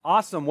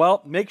Awesome.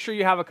 Well, make sure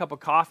you have a cup of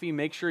coffee.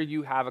 Make sure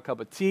you have a cup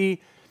of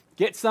tea.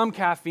 Get some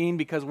caffeine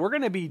because we're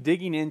going to be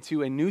digging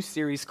into a new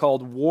series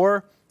called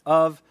War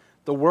of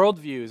the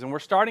Worldviews. And we're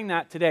starting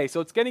that today. So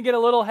it's going to get a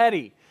little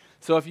heady.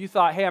 So if you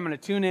thought, hey, I'm going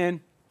to tune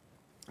in,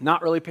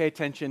 not really pay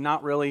attention,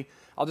 not really,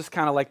 I'll just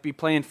kind of like be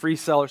playing free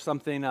cell or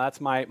something.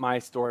 That's my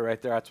story right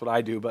there. That's what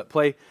I do. But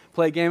play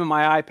a game on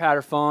my iPad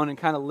or phone and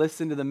kind of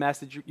listen to the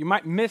message. You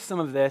might miss some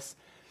of this,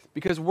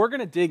 because we're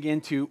going to dig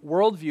into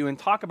worldview and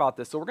talk about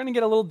this. So we're going to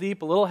get a little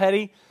deep, a little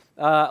heady,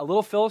 a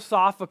little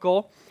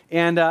philosophical,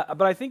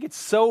 but I think it's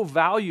so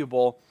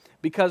valuable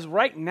because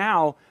right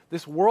now,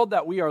 this world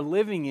that we are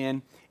living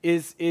in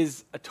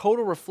is a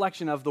total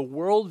reflection of the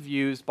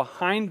worldviews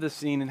behind the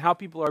scene and how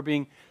people are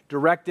being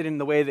directed in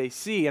the way they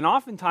see. And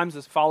oftentimes,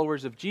 as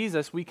followers of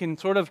Jesus, we can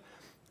sort of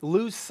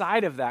lose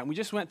sight of that. And we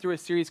just went through a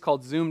series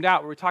called Zoomed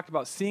Out, where we talked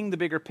about seeing the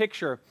bigger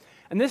picture.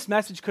 And this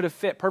message could have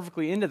fit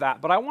perfectly into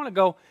that, but I want to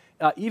go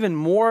even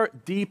more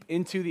deep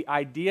into the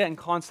idea and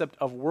concept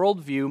of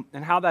worldview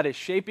and how that is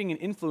shaping and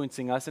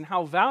influencing us and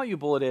how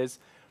valuable it is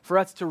for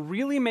us to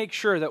really make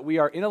sure that we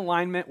are in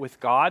alignment with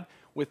God,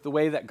 with the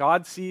way that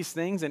God sees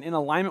things and in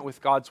alignment with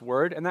God's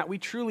word, and that we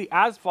truly,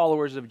 as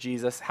followers of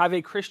Jesus, have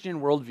a Christian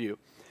worldview.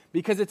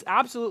 Because it's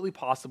absolutely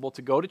possible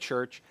to go to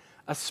church,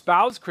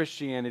 espouse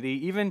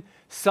Christianity, even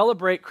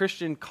celebrate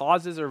Christian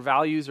causes or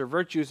values or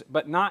virtues,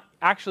 but not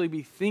actually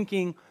be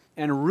thinking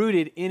and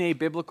rooted in a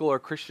biblical or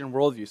Christian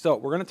worldview. So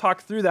we're going to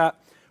talk through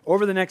that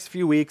over the next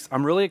few weeks.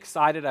 I'm really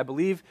excited. I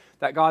believe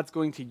that God's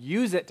going to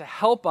use it to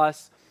help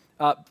us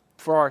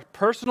for our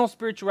personal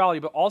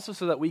spirituality, but also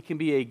so that we can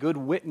be a good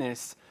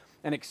witness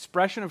and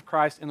expression of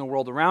Christ in the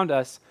world around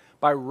us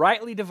by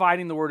rightly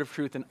dividing the word of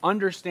truth and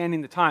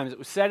understanding the times. It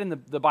was said in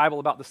the Bible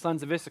about the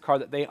sons of Issachar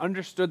that they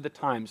understood the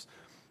times.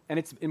 And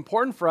it's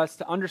important for us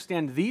to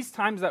understand these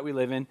times that we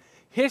live in,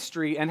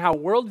 history, and how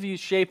worldviews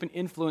shape and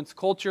influence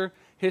culture,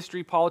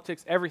 history,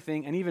 politics,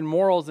 everything, and even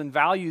morals and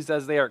values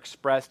as they are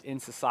expressed in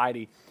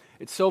society.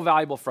 It's so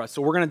valuable for us.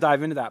 So we're going to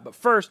dive into that. But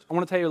first, I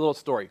want to tell you a little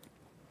story.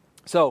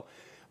 So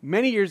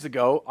many years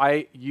ago,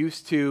 I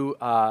used to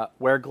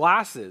wear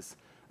glasses.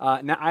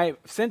 Now, I've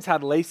since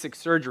had LASIK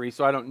surgery,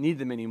 so I don't need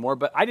them anymore.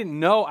 But I didn't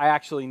know I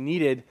actually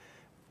needed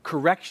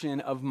correction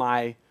of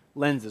my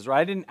lenses, right?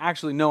 I didn't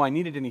actually know I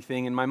needed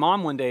anything. And my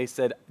mom one day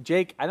said,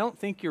 Jake, I don't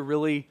think you're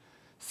really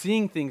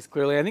seeing things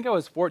clearly. I think I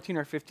was 14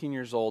 or 15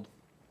 years old.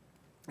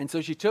 And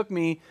so she took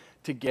me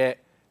to get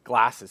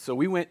glasses. So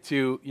we went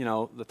to,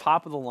 the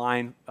top of the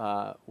line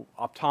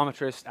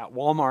optometrist at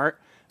Walmart.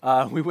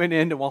 We went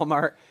into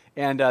Walmart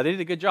and they did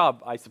a good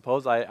job, I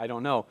suppose. I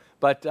don't know.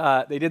 But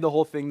they did the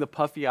whole thing, the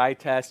puffy eye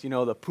test,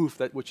 the poof,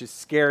 which is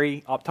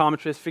scary.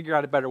 Optometrists, figure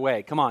out a better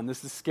way. Come on,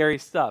 this is scary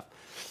stuff.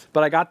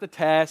 But I got the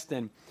test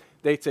and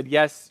they said,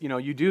 yes,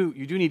 you do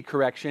need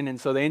correction. And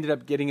so they ended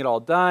up getting it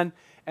all done.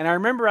 And I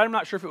remember, I'm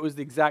not sure if it was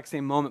the exact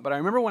same moment, but I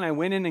remember when I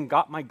went in and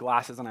got my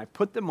glasses and I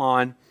put them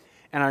on,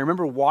 and I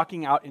remember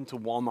walking out into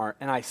Walmart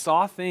and I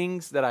saw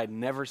things that I'd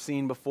never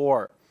seen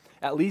before.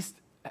 At least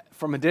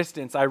from a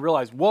distance, I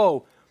realized,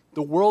 whoa,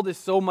 the world is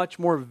so much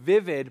more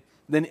vivid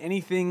than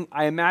anything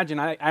I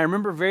imagined. I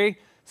remember very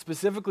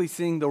specifically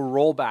seeing the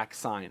rollback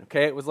sign,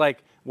 okay? It was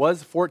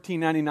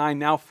 $14.99,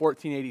 now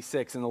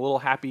 $14.86, and the little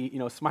happy,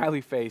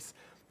 smiley face.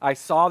 I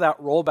saw that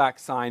rollback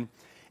sign,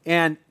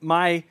 and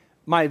my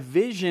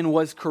vision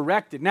was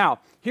corrected. Now,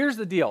 here's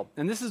the deal,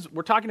 and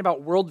we're talking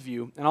about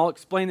worldview, and I'll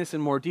explain this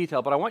in more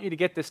detail, but I want you to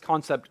get this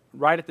concept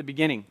right at the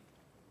beginning.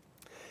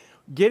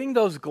 Getting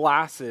those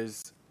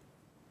glasses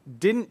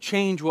didn't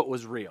change what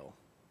was real.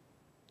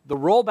 The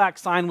rollback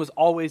sign was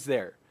always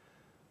there.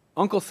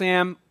 Uncle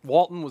Sam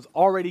Walton was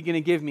already going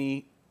to give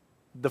me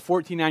the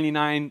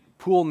 $14.99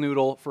 pool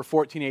noodle for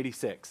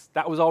 $14.86.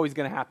 That was always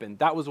going to happen.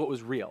 That was what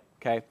was real,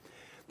 okay?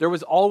 There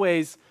was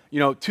always,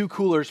 2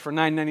 coolers for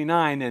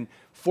 $9.99 and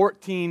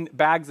 14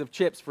 bags of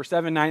chips for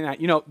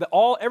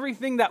 $7.99.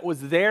 Everything that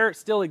was there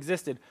still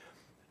existed.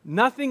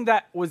 Nothing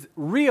that was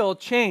real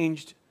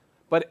changed,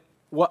 but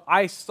what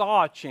I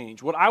saw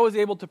changed. What I was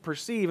able to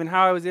perceive and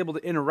how I was able to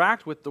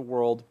interact with the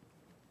world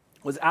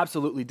was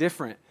absolutely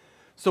different.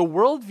 So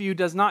worldview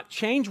does not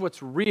change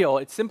what's real.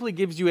 It simply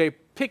gives you a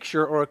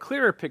picture or a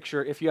clearer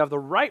picture if you have the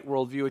right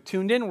worldview, a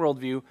tuned-in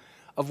worldview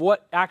of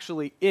what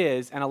actually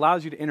is, and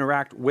allows you to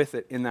interact with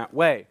it in that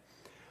way.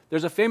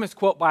 There's a famous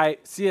quote by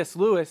C.S.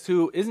 Lewis,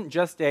 who isn't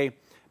just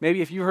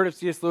maybe if you've heard of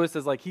C.S. Lewis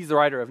as he's the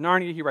writer of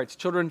Narnia, he writes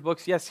children's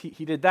books. Yes,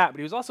 he did that, but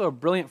he was also a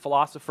brilliant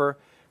philosopher,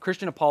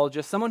 Christian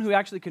apologist, someone who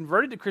actually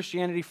converted to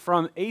Christianity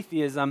from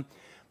atheism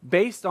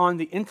based on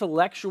the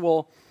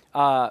intellectual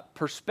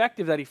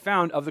perspective that he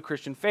found of the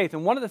Christian faith.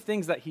 And one of the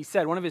things that he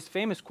said, one of his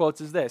famous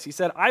quotes is this. He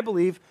said, I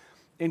believe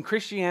in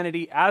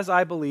Christianity as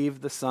I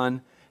believe the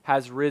sun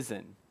has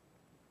risen.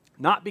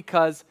 Not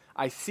because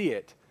I see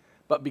it,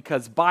 but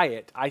because by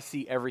it I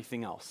see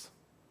everything else.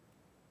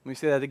 Let me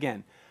say that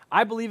again.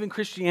 I believe in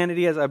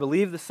Christianity as I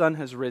believe the sun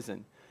has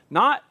risen.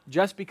 Not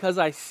just because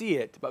I see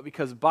it, but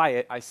because by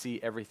it I see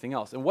everything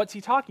else. And what's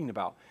he talking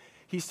about?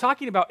 He's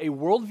talking about a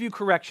worldview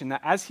correction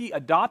that as he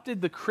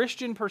adopted the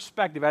Christian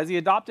perspective, as he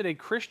adopted a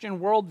Christian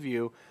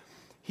worldview,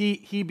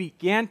 he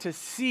began to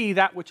see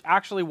that which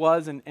actually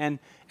was and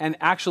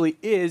actually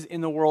is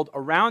in the world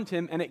around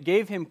him, and it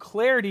gave him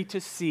clarity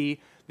to see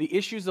the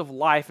issues of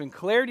life and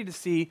clarity to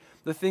see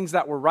the things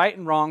that were right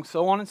and wrong,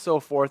 so on and so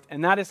forth,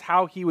 and that is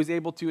how he was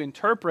able to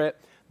interpret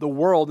the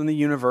world and the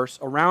universe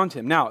around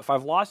him. Now, if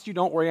I've lost you,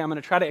 don't worry. I'm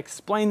going to try to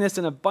explain this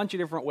in a bunch of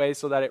different ways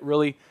so that it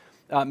really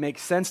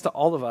makes sense to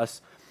all of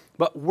us.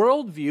 But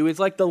worldview is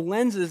like the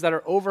lenses that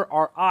are over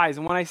our eyes.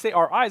 And when I say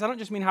our eyes, I don't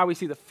just mean how we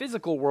see the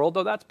physical world,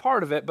 though that's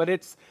part of it, but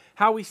it's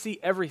how we see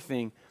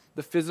everything.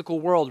 The physical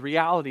world,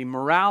 reality,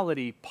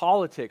 morality,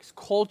 politics,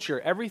 culture,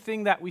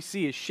 everything that we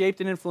see is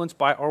shaped and influenced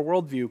by our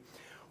worldview.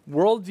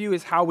 Worldview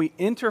is how we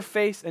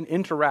interface and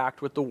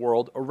interact with the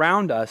world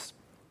around us,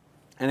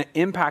 and it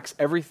impacts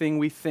everything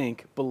we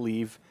think,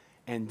 believe,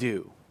 and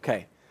do.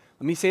 Okay,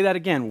 let me say that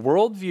again.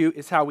 Worldview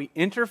is how we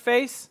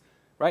interface,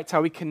 right? It's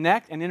how we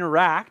connect and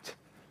interact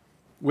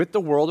with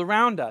the world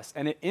around us,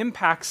 and it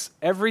impacts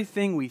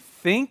everything we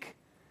think,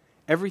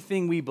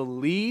 everything we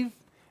believe,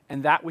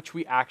 and that which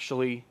we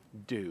actually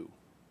do.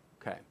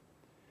 Okay,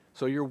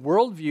 so your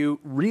worldview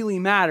really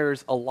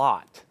matters a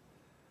lot.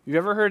 You've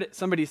ever heard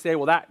somebody say,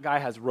 well, that guy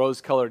has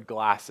rose-colored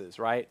glasses,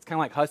 right? It's kind of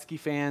like Husky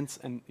fans,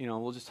 and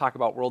we'll just talk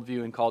about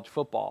worldview in college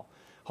football.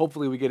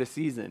 Hopefully we get a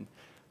season.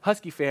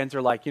 Husky fans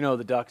are like,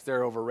 the Ducks,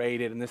 they're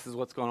overrated, and this is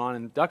what's going on.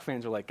 And Duck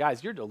fans are like,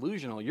 guys, you're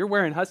delusional. You're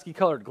wearing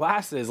Husky-colored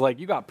glasses. Like,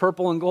 you got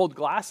purple and gold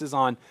glasses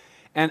on.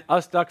 And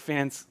us Duck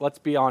fans, let's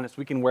be honest,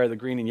 we can wear the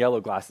green and yellow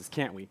glasses,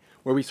 can't we?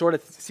 Where we sort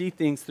of see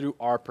things through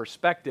our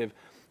perspective.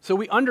 So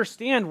we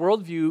understand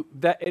worldview,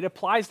 that it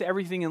applies to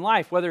everything in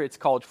life, whether it's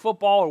college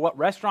football or what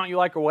restaurant you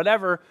like or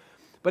whatever.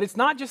 But it's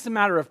not just a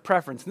matter of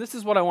preference. And this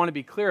is what I want to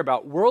be clear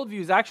about. Worldview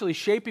is actually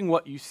shaping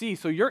what you see.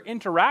 So you're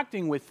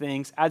interacting with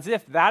things as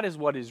if that is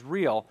what is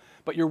real.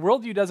 But your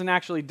worldview doesn't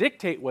actually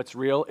dictate what's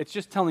real. It's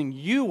just telling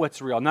you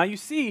what's real. Now you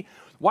see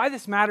why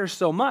this matters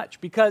so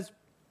much. Because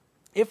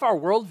if our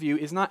worldview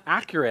is not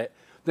accurate,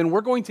 then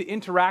we're going to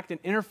interact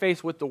and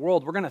interface with the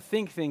world. We're going to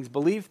think things,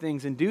 believe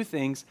things, and do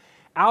things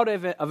out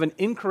of an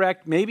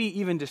incorrect, maybe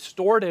even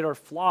distorted or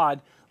flawed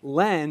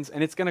lens,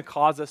 and it's going to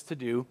cause us to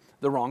do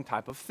the wrong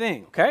type of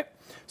thing, okay?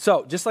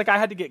 So just like I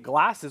had to get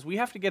glasses, we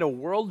have to get a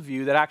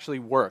worldview that actually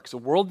works, a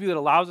worldview that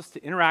allows us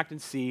to interact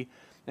and see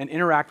and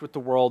interact with the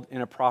world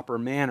in a proper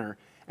manner,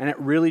 and it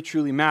really,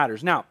 truly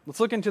matters. Now,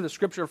 let's look into the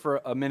scripture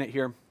for a minute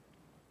here.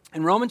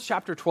 In Romans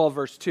chapter 12,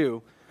 verse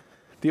 2,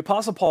 the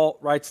Apostle Paul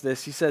writes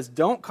this. He says,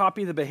 "Don't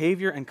copy the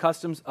behavior and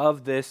customs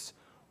of this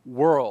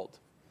world,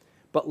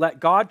 but let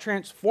God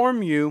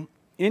transform you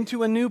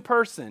into a new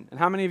person." And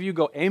how many of you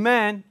go,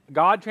 amen,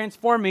 God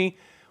transform me,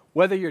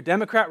 whether you're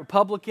Democrat,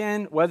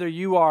 Republican, whether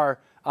you are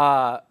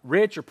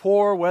rich or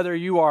poor, whether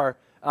you are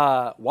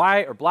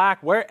white or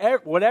black,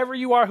 whatever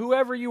you are,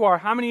 whoever you are,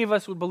 how many of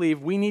us would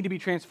believe we need to be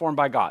transformed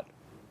by God?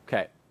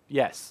 Okay,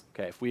 yes.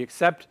 Okay, if we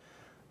accept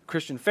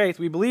Christian faith,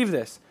 we believe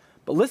this.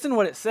 But listen to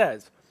what it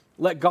says.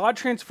 Let God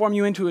transform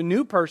you into a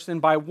new person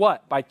by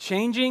what? By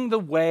changing the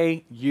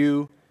way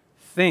you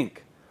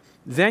think.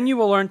 Then you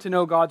will learn to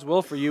know God's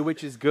will for you,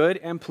 which is good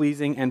and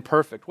pleasing and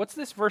perfect. What's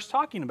this verse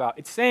talking about?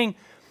 It's saying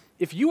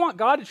if you want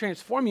God to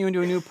transform you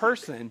into a new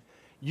person,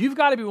 you've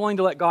got to be willing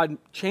to let God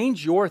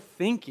change your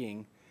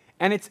thinking.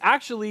 And it's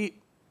actually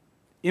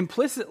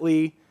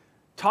implicitly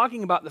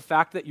talking about the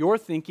fact that your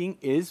thinking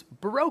is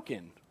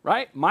broken,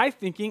 right? My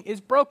thinking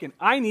is broken.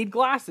 I need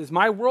glasses.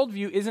 My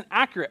worldview isn't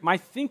accurate. My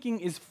thinking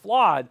is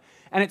flawed.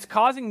 And it's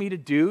causing me to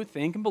do,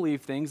 think, and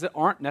believe things that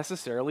aren't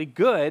necessarily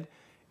good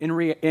in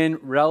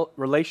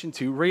relation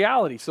to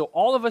reality. So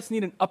all of us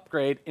need an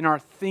upgrade in our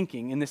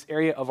thinking in this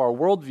area of our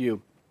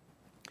worldview.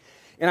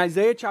 In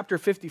Isaiah chapter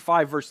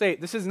 55, verse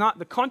 8, this is not,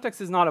 the context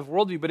is not of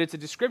worldview, but it's a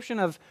description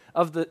of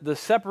the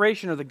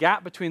separation or the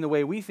gap between the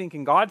way we think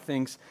and God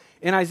thinks.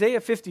 In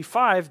Isaiah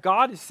 55,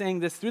 God is saying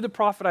this through the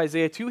prophet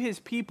Isaiah to his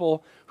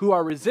people who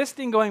are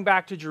resisting going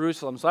back to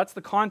Jerusalem. So that's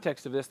the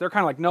context of this. They're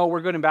kind of like, no, we're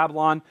good in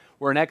Babylon.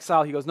 We're in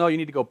exile. He goes, no, you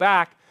need to go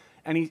back.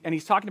 And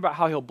he's talking about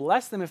how he'll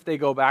bless them if they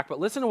go back. But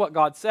listen to what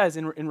God says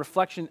in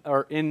reflection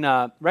or in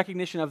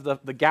recognition of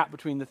the gap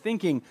between the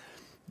thinking.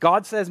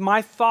 God says,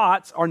 "My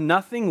thoughts are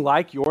nothing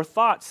like your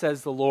thoughts,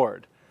 says the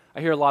Lord."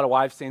 I hear a lot of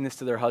wives saying this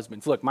to their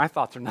husbands. Look, my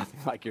thoughts are nothing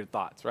like your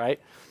thoughts,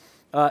 right?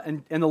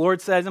 And the Lord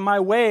says, "And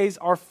my ways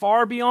are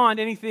far beyond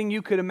anything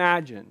you could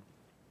imagine.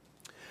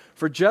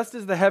 For just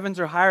as the heavens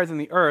are higher than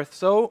the earth,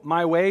 so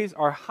my ways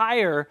are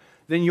higher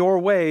than your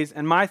ways,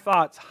 and my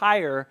thoughts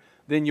higher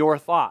than your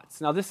thoughts."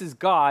 Now, this is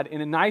God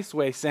in a nice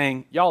way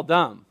saying, y'all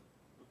dumb.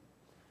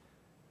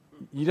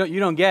 You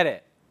don't get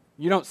it.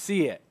 You don't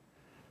see it.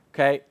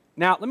 Okay?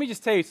 Now, let me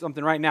just tell you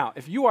something right now.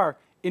 If you are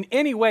in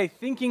any way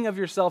thinking of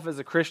yourself as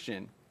a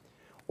Christian,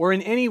 or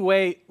in any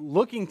way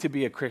looking to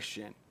be a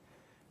Christian,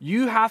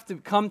 you have to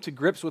come to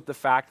grips with the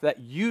fact that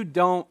you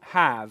don't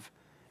have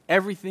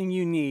everything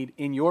you need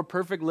in your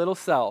perfect little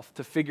self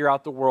to figure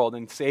out the world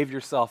and save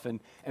yourself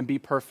and be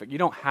perfect. You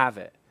don't have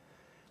it.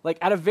 Like,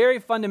 at a very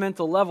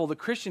fundamental level, the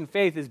Christian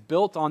faith is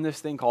built on this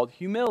thing called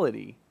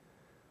humility.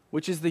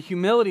 which is the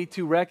humility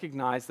to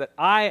recognize that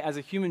I, as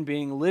a human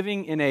being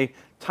living in a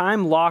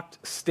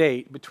time-locked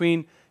state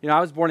between, I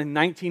was born in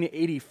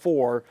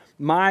 1984,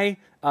 my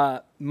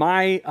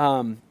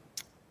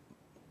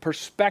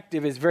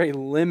perspective is very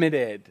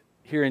limited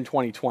here in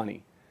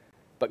 2020.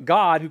 But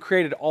God, who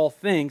created all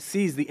things,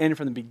 sees the end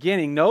from the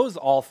beginning, knows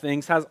all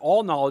things, has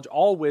all knowledge,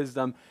 all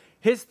wisdom.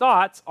 His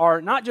thoughts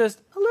are not just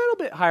a little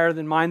bit higher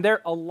than mine,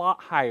 they're a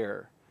lot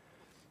higher.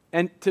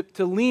 And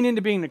to lean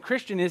into being a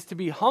Christian is to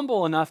be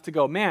humble enough to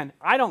go, man,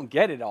 I don't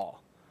get it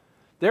all.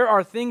 There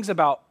are things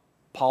about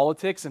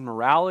politics and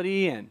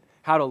morality and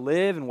how to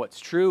live and what's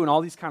true and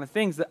all these kind of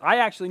things that I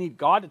actually need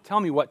God to tell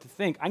me what to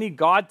think. I need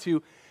God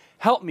to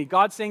help me.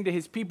 God's saying to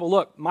his people,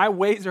 look, my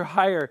ways are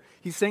higher.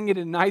 He's saying it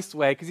in a nice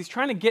way because he's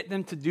trying to get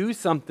them to do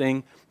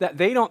something that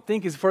they don't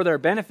think is for their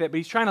benefit, but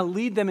he's trying to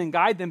lead them and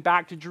guide them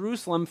back to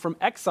Jerusalem from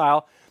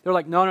exile. They're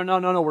like, no,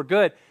 we're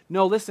good.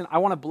 No, listen, I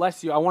want to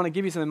bless you. I want to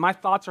give you something. My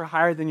thoughts are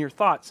higher than your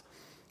thoughts.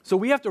 So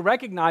we have to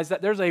recognize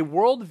that there's a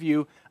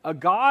worldview, a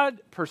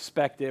God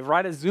perspective,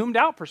 right? A zoomed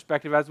out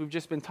perspective, as we've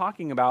just been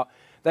talking about,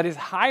 that is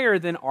higher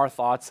than our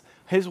thoughts.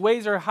 His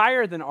ways are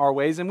higher than our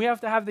ways, and we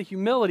have to have the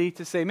humility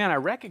to say, man, I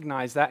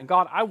recognize that, and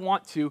God, I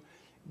want to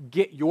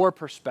get your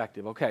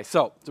perspective. Okay,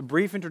 so it's a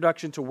brief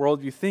introduction to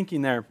worldview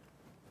thinking there.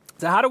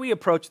 So how do we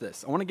approach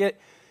this? I want to get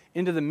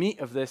into the meat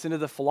of this, into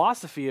the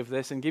philosophy of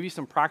this, and give you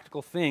some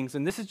practical things.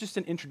 And this is just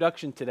an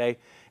introduction today,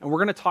 and we're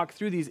going to talk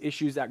through these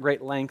issues at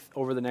great length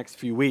over the next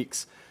few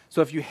weeks.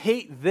 So if you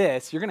hate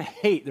this, you're going to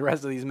hate the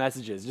rest of these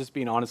messages, just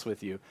being honest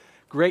with you.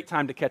 Great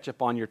time to catch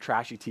up on your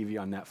trashy TV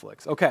on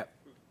Netflix. Okay.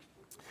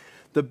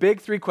 The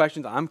big three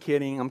questions. I'm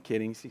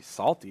kidding. See,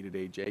 salty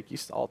today, Jake. You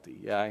salty.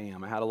 Yeah, I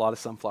am. I had a lot of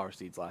sunflower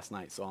seeds last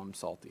night, so I'm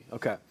salty.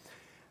 Okay.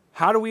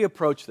 How do we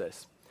approach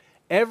this?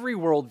 Every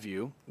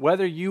worldview,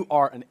 whether you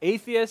are an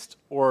atheist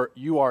or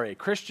you are a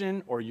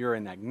Christian or you're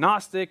an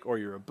agnostic or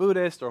you're a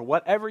Buddhist or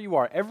whatever you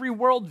are, every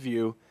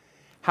worldview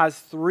has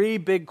three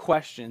big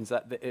questions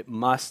that it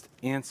must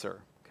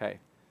answer. Okay.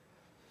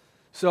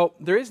 So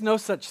there is no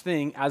such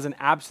thing as an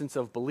absence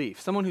of belief.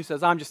 Someone who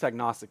says, I'm just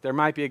agnostic, there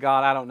might be a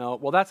God, I don't know.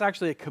 Well, that's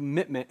actually a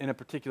commitment in a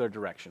particular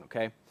direction,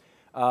 okay?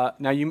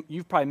 Now,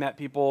 you've probably met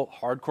people,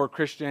 hardcore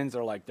Christians,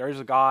 they're like, there's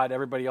a God,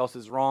 everybody else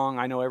is wrong,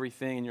 I know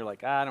everything, and you're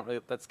like, I don't really,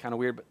 that's kind of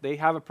weird, but they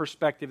have a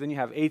perspective. Then you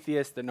have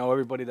atheists that know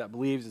everybody that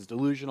believes is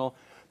delusional.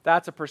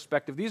 That's a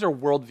perspective. These are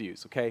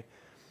worldviews, okay?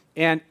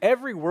 And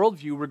every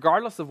worldview,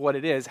 regardless of what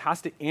it is,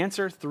 has to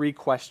answer three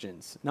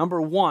questions.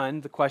 Number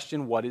one, the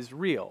question, what is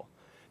real?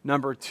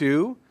 Number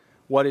two,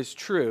 what is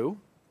true?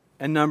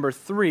 And number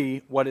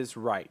three, what is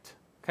right?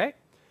 Okay?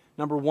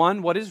 Number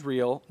one, what is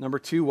real? Number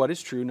two, what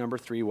is true? Number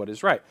three, what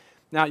is right?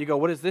 Now you go,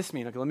 what does this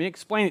mean? Okay, let me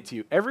explain it to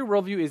you. Every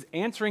worldview is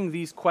answering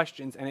these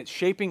questions, and it's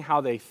shaping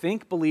how they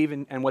think, believe,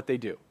 and what they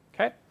do.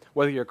 Okay?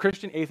 Whether you're a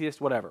Christian, atheist,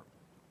 whatever.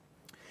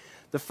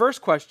 The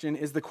first question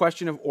is the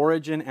question of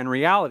origin and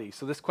reality.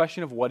 So this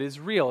question of what is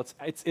real.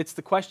 It's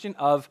the question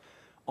of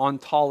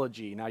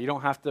ontology. Now, you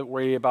don't have to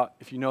worry about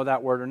if you know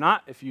that word or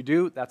not. If you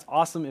do, that's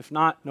awesome. If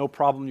not, no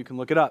problem. You can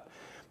look it up.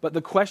 But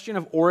the question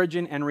of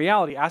origin and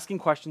reality, asking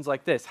questions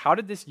like this: how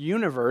did this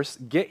universe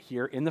get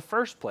here in the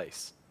first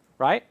place?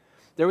 Right?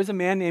 There was a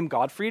man named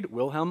Gottfried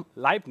Wilhelm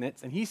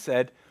Leibniz, and he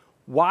said,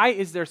 why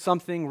is there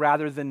something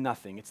rather than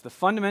nothing? It's the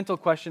fundamental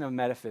question of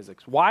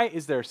metaphysics. Why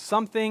is there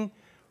something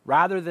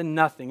rather than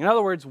nothing? In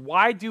other words,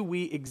 why do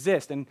we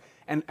exist?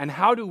 And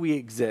how do we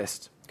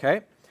exist?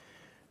 Okay?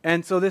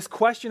 And so this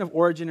question of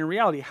origin and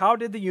reality, how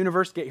did the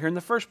universe get here in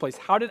the first place?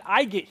 How did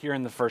I get here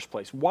in the first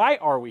place? Why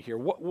are we here?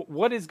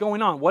 What is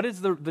going on? What is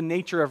the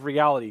nature of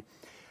reality?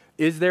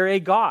 Is there a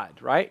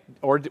God, right?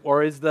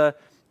 Or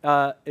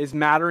is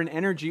matter and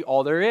energy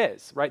all there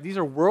is, right? These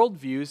are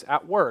worldviews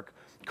at work.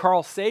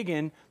 Carl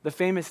Sagan, the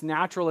famous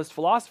naturalist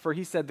philosopher,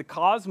 he said the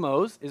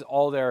cosmos is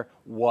all there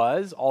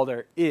was, all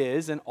there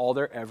is, and all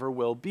there ever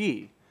will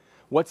be.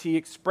 What's he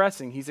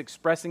expressing? He's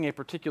expressing a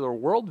particular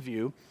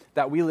worldview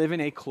that we live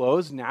in a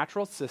closed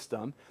natural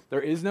system.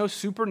 There is no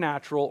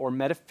supernatural or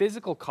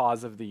metaphysical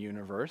cause of the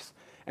universe,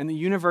 and the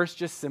universe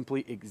just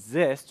simply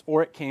exists,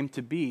 or it came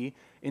to be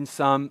in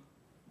some,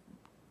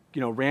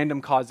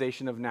 random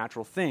causation of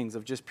natural things,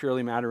 of just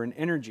purely matter and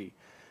energy.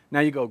 Now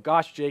you go,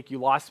 gosh, Jake, you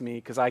lost me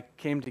because I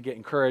came to get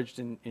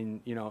encouraged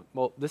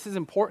well, this is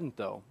important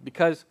though,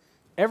 because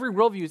every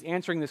worldview is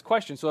answering this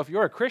question. So if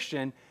you're a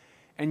Christian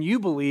and you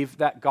believe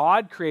that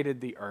God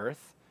created the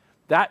earth,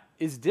 that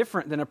is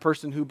different than a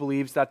person who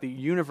believes that the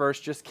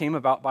universe just came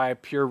about by a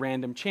pure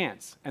random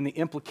chance. And the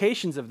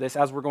implications of this,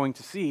 as we're going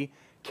to see,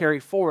 carry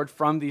forward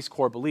from these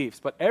core beliefs.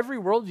 But every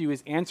worldview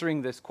is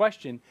answering this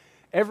question.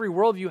 Every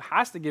worldview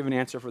has to give an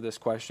answer for this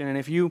question. And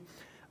if you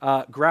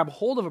grab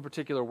hold of a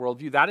particular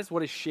worldview, that is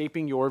what is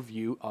shaping your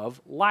view of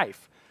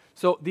life.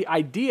 So the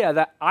idea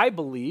that I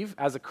believe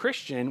as a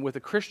Christian with a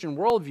Christian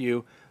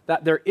worldview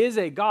that there is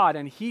a God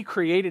and he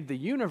created the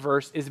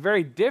universe is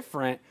very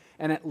different,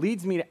 and it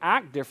leads me to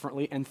act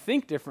differently and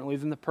think differently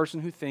than the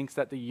person who thinks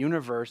that the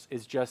universe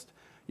is just,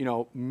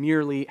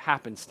 merely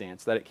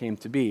happenstance, that it came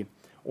to be,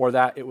 or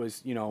that it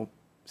was,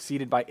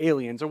 seeded by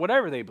aliens or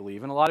whatever they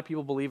believe. And a lot of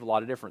people believe a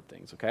lot of different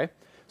things, okay?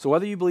 So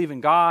whether you believe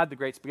in God, the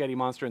great spaghetti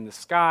monster in the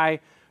sky,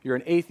 you're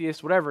an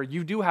atheist, whatever,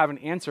 you do have an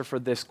answer for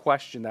this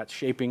question that's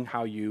shaping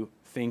how you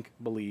think,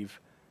 believe,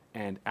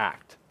 and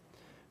act.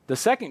 The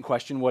second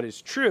question, what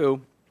is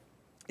true,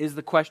 is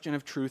the question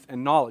of truth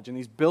and knowledge, and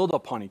these build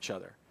upon each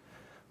other.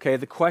 Okay,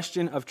 the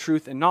question of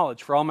truth and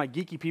knowledge. For all my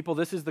geeky people,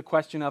 this is the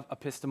question of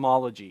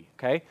epistemology,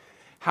 okay?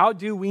 How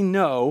do we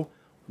know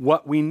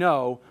what we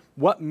know?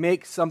 What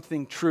makes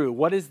something true?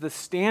 What is the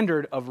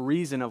standard of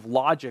reason, of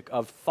logic,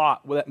 of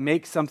thought that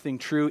makes something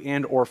true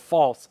and or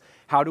false?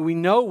 How do we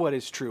know what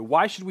is true?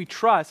 Why should we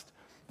trust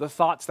the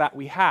thoughts that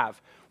we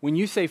have? When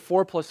you say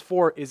 4 plus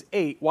 4 is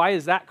 8, why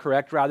is that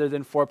correct rather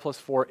than 4 plus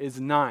 4 is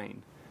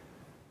 9?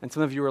 And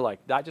some of you are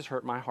like, that just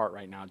hurt my heart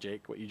right now,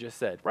 Jake, what you just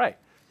said. Right.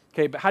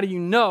 Okay, but how do you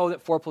know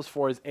that 4 plus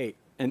 4 is 8?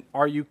 And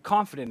are you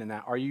confident in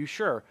that? Are you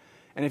sure?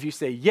 And if you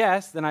say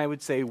yes, then I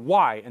would say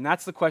why? And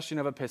that's the question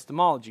of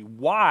epistemology.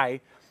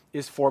 Why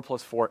is 4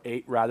 plus 4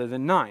 8 rather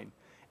than 9?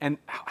 And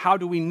how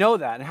do we know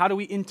that? And how do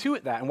we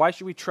intuit that? And why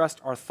should we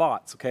trust our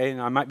thoughts? Okay,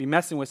 and I might be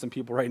messing with some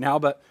people right now,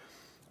 but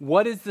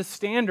what is the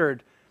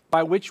standard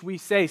by which we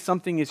say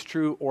something is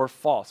true or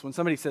false? When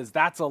somebody says,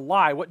 that's a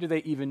lie, what do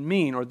they even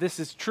mean? Or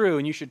this is true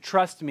and you should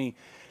trust me.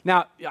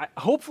 Now,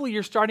 hopefully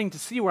you're starting to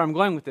see where I'm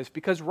going with this,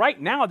 because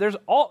right now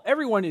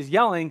everyone is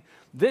yelling,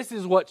 this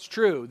is what's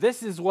true,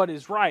 this is what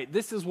is right,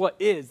 this is what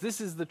is,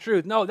 this is the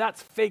truth. No,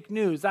 that's fake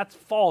news, that's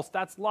false,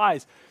 that's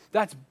lies,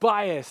 that's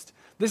biased.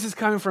 This is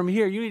coming from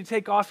here. You need to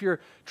take off your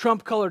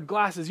Trump-colored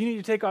glasses. You need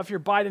to take off your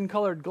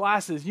Biden-colored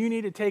glasses. You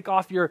need to take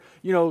off your,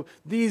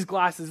 these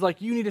glasses.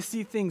 Like, you need to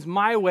see things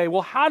my way.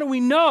 Well, how do we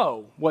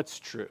know what's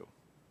true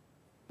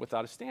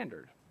without a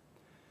standard?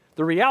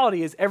 The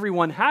reality is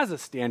everyone has a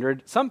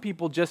standard. Some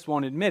people just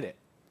won't admit it.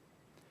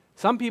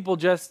 Some people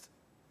just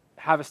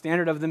have a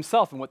standard of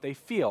themselves and what they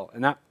feel,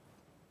 and that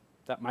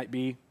might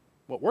be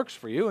what works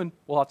for you, and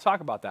we'll have to talk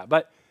about that.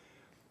 But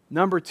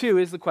number 2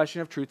 is the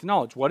question of truth and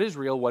knowledge. What is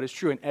real? What is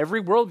true? And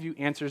every worldview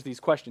answers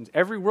these questions.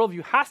 Every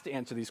worldview has to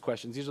answer these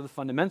questions. These are the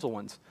fundamental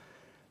ones.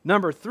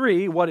 Number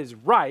 3, what is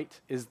right,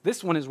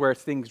 this one is where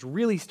things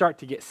really start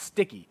to get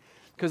sticky.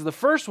 Because the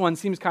first one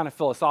seems kind of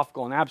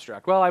philosophical and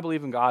abstract. Well, I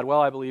believe in God. Well,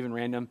 I believe in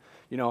random,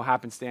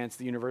 happenstance.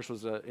 The universe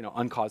was a,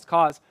 uncaused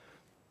cause.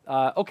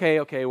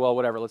 Okay, well,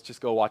 whatever. Let's just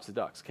go watch the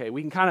ducks. Okay,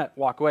 we can kind of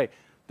walk away.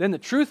 Then the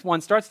truth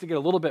one starts to get a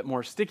little bit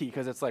more sticky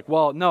because it's like,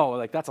 well, no,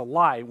 like that's a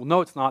lie. Well,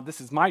 no, it's not.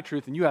 This is my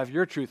truth and you have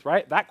your truth,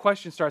 right? That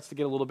question starts to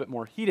get a little bit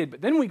more heated.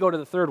 But then we go to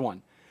the third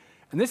one.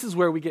 And this is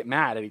where we get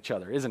mad at each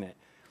other, isn't it?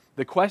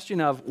 The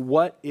question of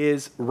what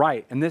is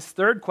right. And this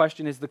third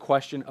question is the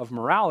question of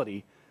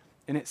morality.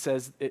 And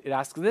it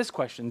asks this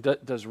question, do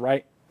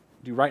right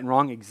and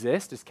wrong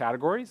exist as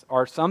categories?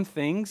 Are some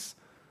things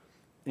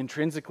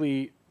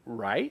intrinsically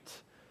right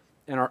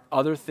and are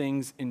other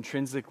things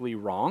intrinsically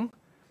wrong?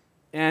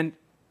 And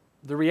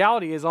the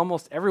reality is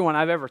almost everyone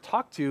I've ever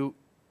talked to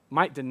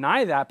might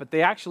deny that, but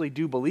they actually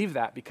do believe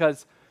that,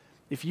 because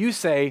if you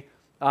say,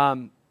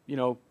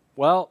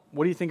 well,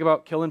 what do you think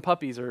about killing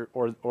puppies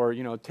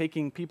or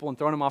taking people and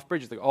throwing them off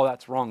bridges? They go, oh,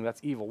 that's wrong, that's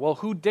evil. Well,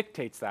 who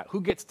dictates that?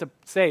 Who gets to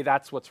say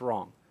that's what's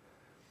wrong?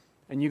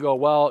 And you go,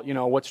 well,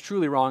 what's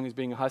truly wrong is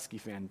being a Husky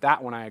fan.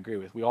 That one I agree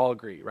with. We all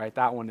agree, right?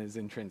 That one is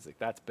intrinsic.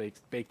 That's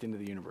baked into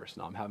the universe.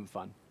 No, I'm having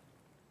fun.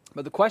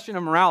 But the question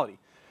of morality,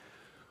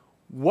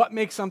 what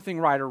makes something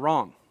right or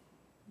wrong?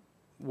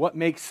 What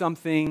makes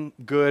something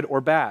good or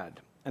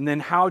bad? And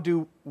then how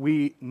do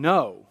we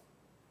know?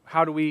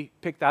 How do we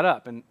pick that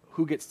up? And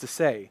who gets to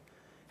say?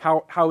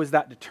 How is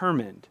that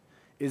determined?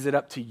 Is it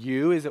up to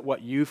you? Is it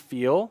what you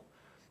feel?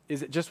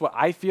 Is it just what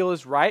I feel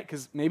is right?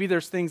 Because maybe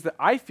there's things that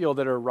I feel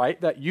that are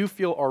right that you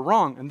feel are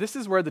wrong. And this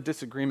is where the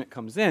disagreement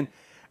comes in.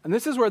 And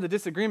this is where the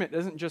disagreement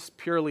isn't just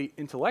purely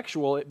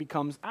intellectual, it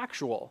becomes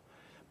actual.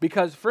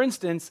 Because, for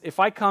instance, if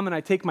I come and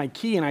I take my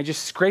key and I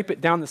just scrape it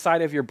down the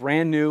side of your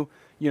brand new,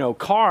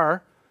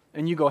 car,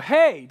 and you go,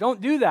 hey, don't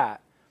do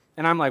that.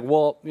 And I'm like,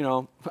 well,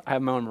 I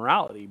have my own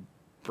morality,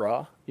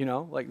 bruh.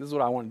 This is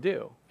what I want to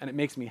do. And it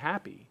makes me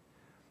happy.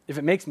 If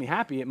it makes me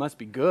happy, it must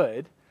be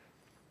good.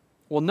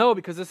 Well, no,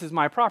 because this is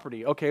my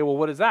property. Okay, well,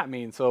 what does that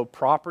mean? So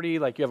property,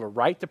 like you have a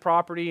right to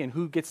property, and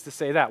who gets to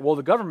say that? Well,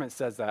 the government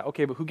says that.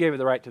 Okay, but who gave it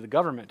the right to the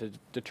government to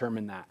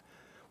determine that?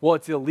 Well,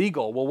 it's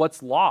illegal. Well,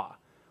 what's law?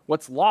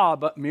 What's law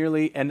but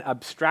merely an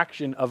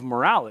abstraction of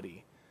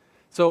morality?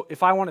 So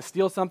if I want to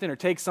steal something or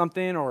take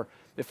something, or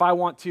if I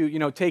want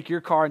to, take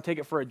your car and take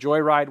it for a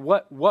joyride,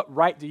 what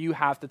right do you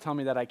have to tell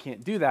me that I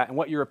can't do that? And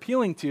what you're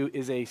appealing to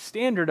is a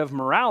standard of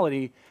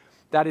morality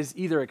that is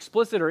either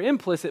explicit or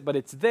implicit, but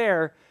it's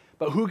there.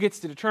 But who gets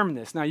to determine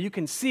this? Now, you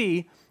can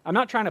see, I'm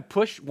not trying to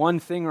push one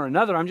thing or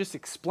another. I'm just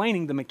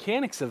explaining the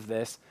mechanics of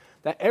this,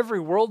 that every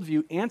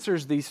worldview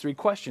answers these 3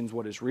 questions.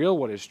 What is real?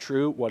 What is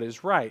true? What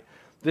is right?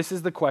 This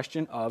is the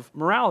question of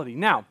morality.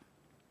 Now,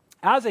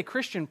 as a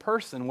Christian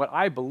person, what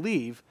I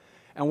believe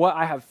and what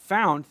I have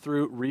found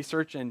through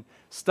research and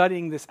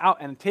studying this out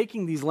and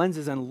taking these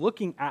lenses and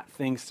looking at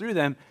things through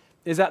them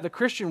is that the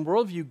Christian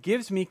worldview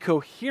gives me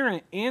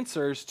coherent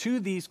answers to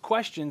these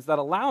questions that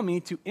allow me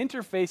to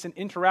interface and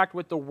interact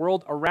with the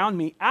world around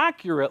me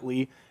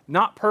accurately,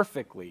 not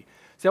perfectly.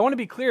 See, I want to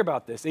be clear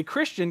about this. A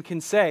Christian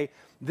can say,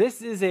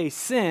 this is a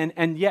sin,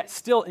 and yet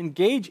still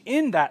engage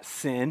in that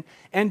sin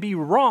and be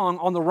wrong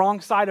on the wrong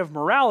side of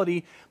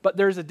morality, but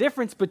there's a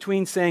difference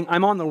between saying,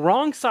 I'm on the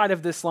wrong side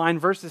of this line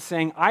versus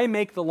saying, I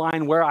make the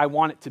line where I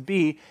want it to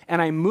be,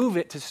 and I move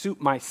it to suit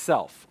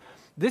myself.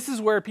 This is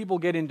where people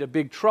get into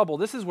big trouble.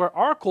 This is where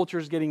our culture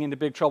is getting into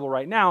big trouble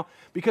right now,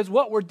 because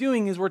what we're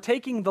doing is we're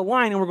taking the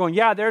line and we're going,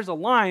 yeah, there's a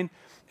line,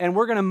 and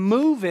we're going to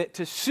move it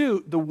to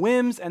suit the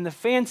whims and the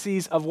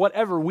fancies of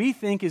whatever we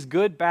think is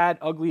good, bad,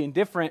 ugly, and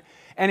different.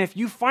 And if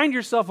you find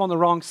yourself on the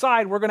wrong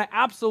side, we're going to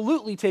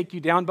absolutely take you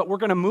down, but we're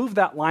going to move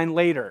that line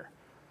later.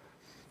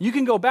 You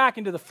can go back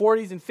into the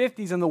 40s and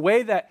 50s and the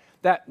way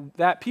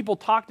that people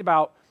talked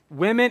about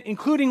women,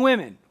 including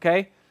women,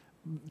 okay?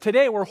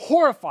 Today we're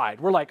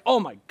horrified. We're like, oh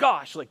my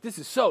gosh, like this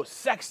is so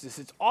sexist,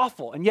 it's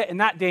awful. And yet in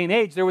that day and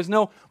age, there was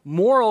no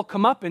moral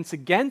comeuppance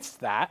against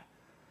that.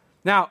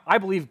 Now, I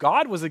believe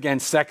God was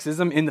against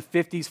sexism in the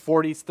 50s,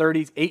 40s,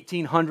 30s,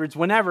 1800s,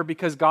 whenever,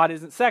 because God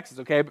isn't sexist,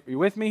 okay? But you're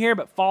with me here,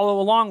 but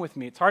follow along with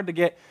me. It's hard to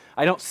get,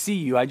 I don't see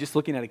you, I'm just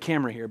looking at a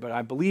camera here, but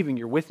I'm believing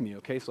you're with me,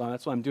 okay? So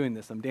that's why I'm doing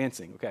this, I'm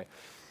dancing, okay?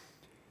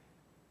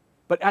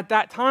 But at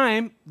that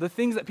time, the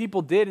things that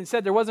people did and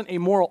said, there wasn't a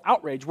moral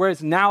outrage,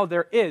 whereas now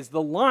there is.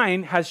 The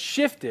line has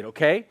shifted,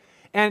 okay?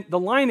 And the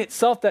line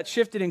itself that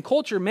shifted in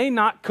culture may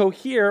not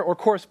cohere or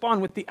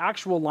correspond with the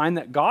actual line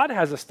that God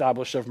has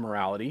established of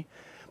morality.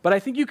 But I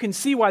think you can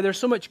see why there's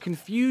so much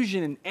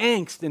confusion and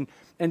angst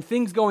and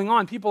things going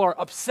on. People are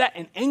upset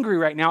and angry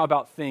right now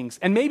about things,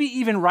 and maybe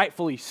even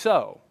rightfully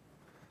so.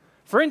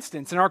 For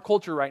instance, in our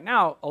culture right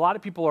now, a lot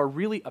of people are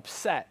really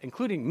upset,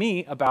 including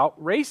me,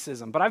 about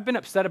racism. But I've been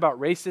upset about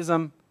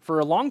racism for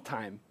a long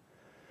time.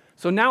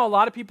 So now a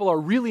lot of people are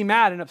really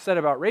mad and upset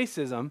about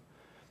racism.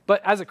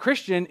 But as a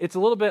Christian, it's a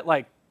little bit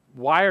like,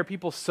 why are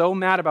people so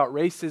mad about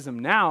racism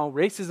now?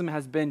 Racism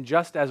has been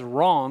just as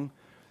wrong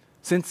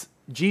since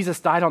Jesus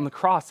died on the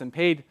cross and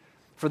paid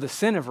for the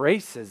sin of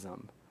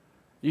racism.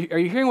 Are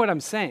you hearing what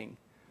I'm saying?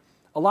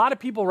 A lot of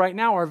people right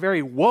now are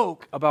very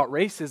woke about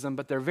racism,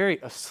 but they're very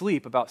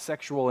asleep about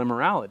sexual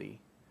immorality.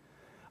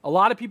 A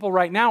lot of people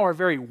right now are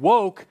very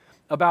woke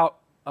about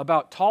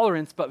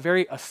tolerance, but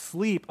very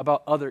asleep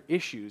about other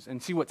issues.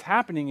 And see, what's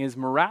happening is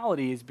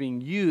morality is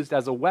being used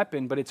as a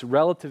weapon, but it's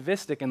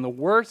relativistic, and the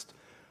worst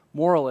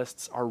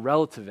moralists are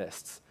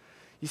relativists.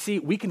 You see,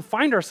 we can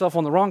find ourselves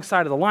on the wrong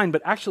side of the line,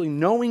 but actually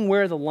knowing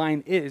where the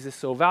line is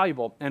so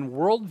valuable. And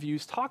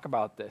worldviews talk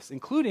about this,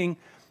 including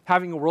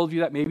having a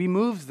worldview that maybe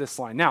moves this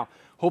line. Now,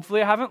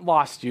 hopefully I haven't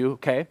lost you,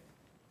 okay?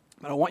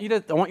 But I want you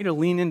to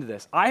lean into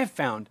this. I have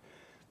found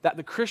that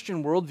the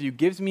Christian worldview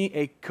gives me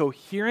a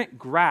coherent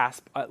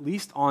grasp, at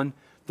least on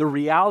the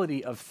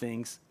reality of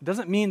things. It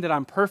doesn't mean that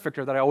I'm perfect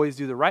or that I always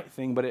do the right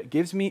thing, but it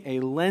gives me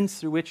a lens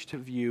through which to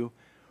view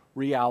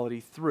reality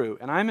through.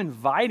 And I'm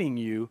inviting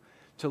you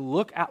to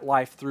look at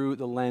life through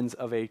the lens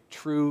of a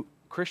true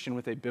Christian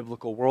with a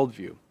biblical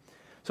worldview.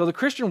 So the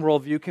Christian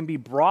worldview can be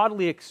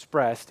broadly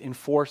expressed in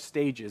 4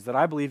 stages that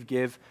I believe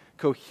give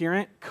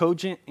coherent,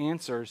 cogent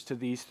answers to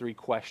these 3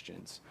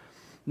 questions.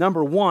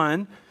 Number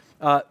 1,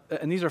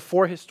 and these are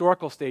 4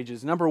 historical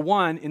stages. Number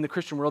 1, in the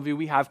Christian worldview,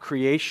 we have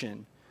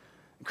creation.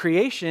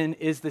 Creation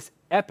is this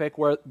epic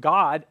where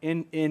God,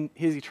 in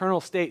his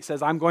eternal state,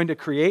 says, I'm going to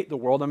create the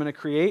world, I'm going to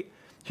create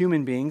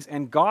human beings,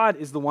 and God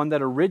is the one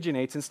that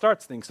originates and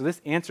starts things. So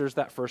this answers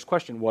that first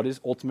question. What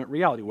is ultimate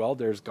reality? Well,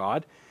 there's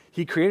God.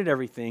 He created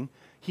everything.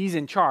 He's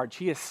in charge.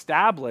 He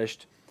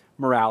established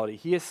morality.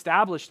 He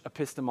established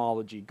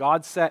epistemology.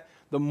 God set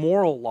the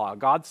moral law.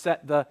 God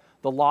set the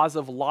laws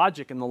of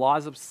logic and the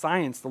laws of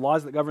science, the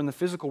laws that govern the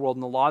physical world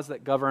and the laws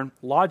that govern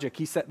logic.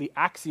 He set the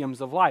axioms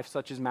of life,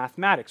 such as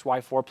mathematics,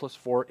 why 4 plus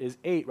 4 is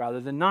 8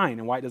 rather than 9,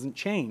 and why it doesn't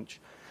change.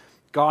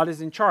 God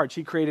is in charge.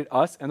 He created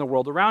us and the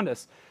world around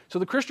us. So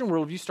the Christian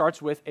worldview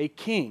starts with a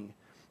king.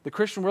 The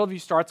Christian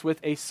worldview starts with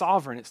a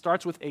sovereign. It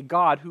starts with a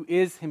God who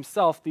is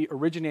himself the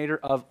originator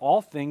of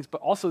all things, but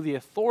also the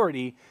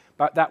authority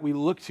that we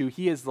look to.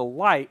 He is the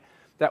light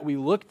that we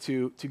look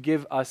to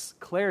give us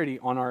clarity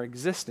on our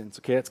existence.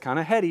 Okay, it's kind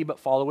of heady, but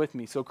follow with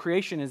me. So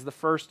creation is the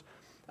first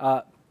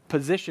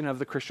position of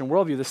the Christian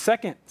worldview. The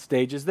second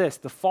stage is this,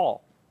 the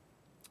fall.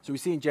 So we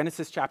see in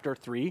Genesis chapter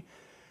 3,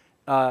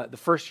 the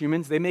first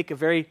humans, they make a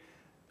very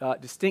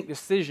distinct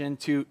decision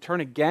to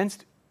turn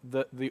against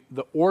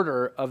the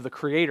order of the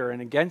Creator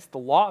and against the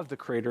law of the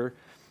Creator,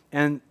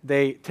 and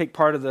they take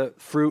part of the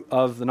fruit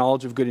of the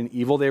knowledge of good and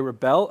evil. They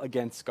rebel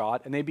against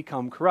God, and they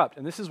become corrupt.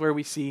 And this is where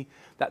we see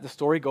that the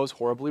story goes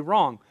horribly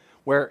wrong,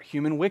 where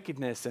human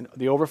wickedness and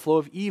the overflow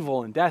of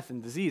evil and death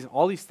and disease and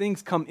all these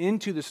things come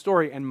into the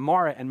story and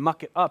mar it and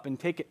muck it up and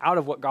take it out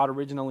of what God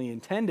originally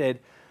intended.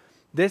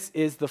 This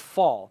is the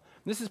fall.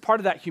 This is part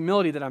of that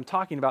humility that I'm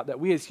talking about, that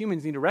we as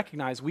humans need to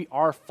recognize we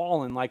are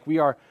fallen, like we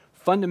are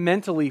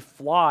fundamentally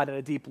flawed at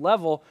a deep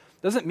level,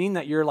 Doesn't mean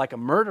that you're like a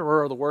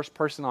murderer or the worst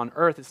person on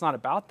earth. It's not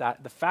about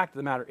that. The fact of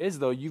the matter is,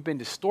 though, you've been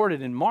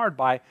distorted and marred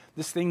by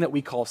this thing that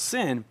we call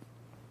sin.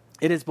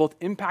 It has both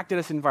impacted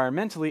us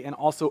environmentally and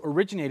also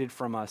originated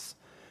from us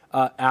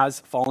as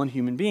fallen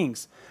human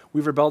beings.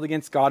 We've rebelled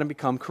against God and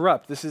become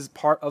corrupt. This is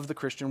part of the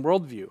Christian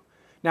worldview.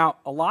 Now,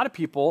 a lot of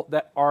people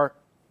that are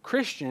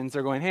Christians,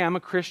 they're going, hey, I'm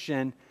a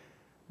Christian,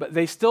 but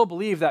they still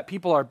believe that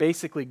people are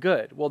basically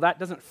good. Well, that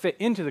doesn't fit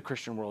into the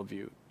Christian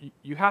worldview.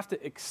 You have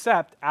to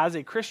accept as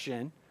a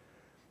Christian,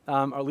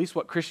 or at least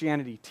what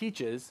Christianity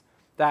teaches,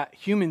 that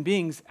human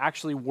beings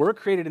actually were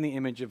created in the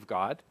image of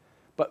God,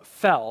 but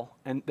fell,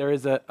 and there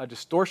is a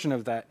distortion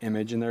of that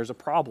image, and there's a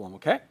problem,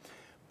 okay?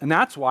 And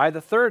that's why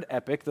the third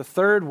epic, the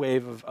third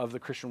wave of the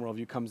Christian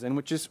worldview comes in,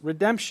 which is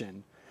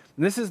redemption.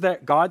 And this is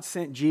that God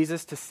sent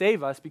Jesus to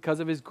save us because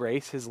of his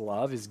grace, his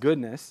love, his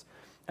goodness,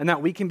 and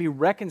that we can be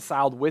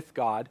reconciled with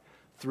God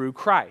through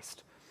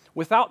Christ.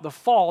 Without the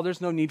fall,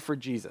 there's no need for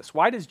Jesus.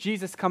 Why does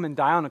Jesus come and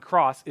die on a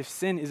cross if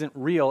sin isn't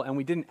real and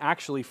we didn't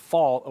actually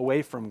fall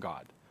away from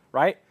God,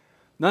 right?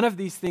 None of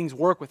these things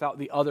work without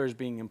the others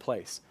being in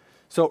place.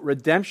 So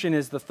redemption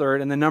is the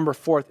third, and the number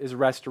fourth is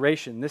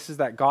restoration. This is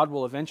that God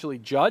will eventually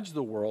judge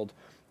the world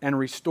and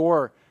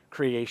restore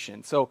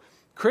creation. So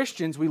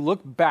Christians, we look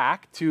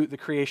back to the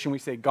creation. We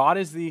say God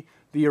is the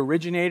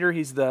originator.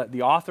 He's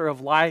the author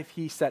of life.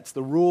 He sets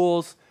the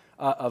rules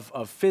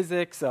of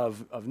physics,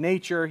 of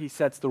nature. He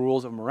sets the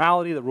rules of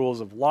morality, the rules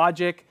of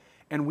logic.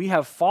 And we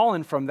have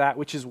fallen from that,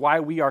 which is why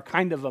we are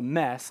kind of a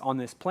mess on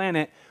this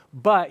planet.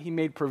 But he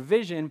made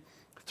provision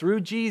through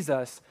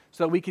Jesus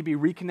so that we could be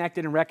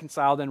reconnected and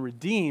reconciled and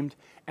redeemed.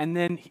 And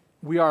then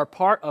we are a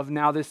part of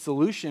now this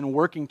solution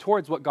working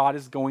towards what God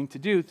is going to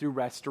do through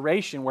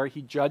restoration, where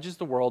he judges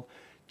the world,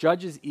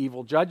 judges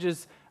evil,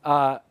 judges,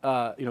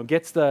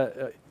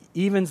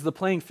 evens the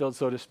playing field,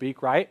 so to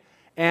speak, right?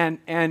 And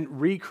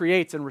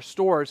recreates and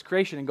restores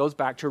creation and goes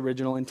back to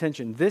original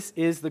intention. This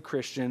is the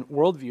Christian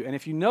worldview. And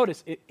if you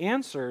notice, it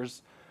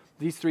answers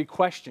these three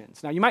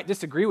questions. Now, you might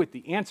disagree with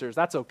the answers.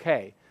 That's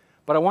okay.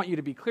 But I want you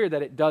to be clear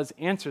that it does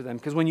answer them,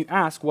 because when you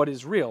ask what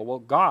is real, well,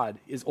 God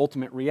is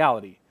ultimate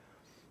reality.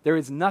 There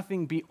is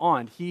nothing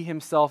beyond. He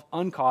himself,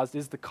 uncaused,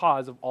 is the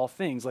cause of all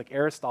things. Like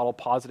Aristotle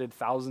posited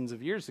thousands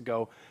of years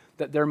ago,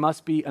 that there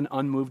must be an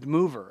unmoved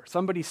mover.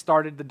 Somebody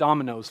started the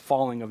dominoes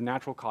falling of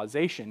natural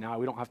causation. Now,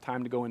 we don't have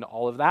time to go into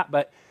all of that,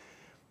 but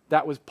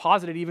that was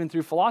posited even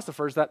through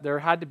philosophers, that there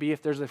had to be,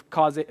 if there's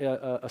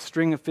a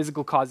string of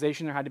physical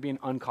causation, there had to be an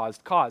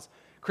uncaused cause.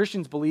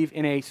 Christians believe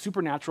in a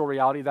supernatural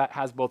reality that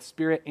has both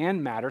spirit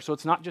and matter, so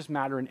it's not just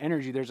matter and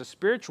energy. There's a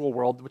spiritual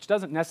world which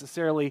doesn't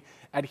necessarily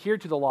adhere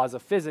to the laws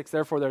of physics,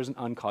 therefore there's an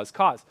uncaused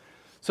cause.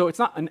 So it's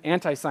not an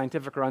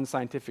anti-scientific or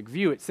unscientific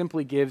view. It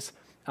simply gives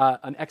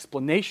an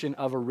explanation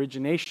of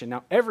origination.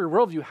 Now, every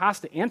worldview has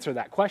to answer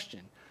that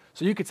question.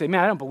 So you could say,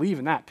 man, I don't believe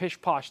in that.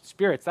 Pish-posh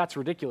spirits, that's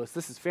ridiculous.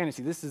 This is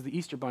fantasy. This is the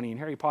Easter Bunny and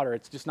Harry Potter.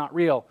 It's just not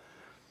real.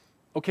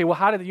 Okay, well,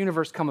 how did the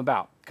universe come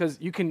about? Because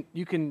you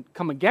can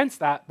come against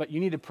that, but you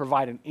need to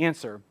provide an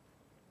answer.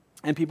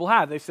 And people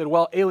have. They said,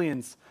 well,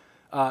 aliens,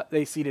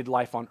 they seeded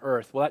life on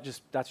Earth. Well,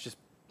 that's just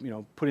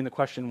putting the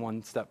question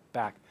one step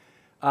back.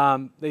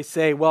 They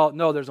say, well,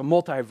 no, there's a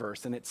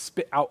multiverse, and it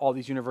spit out all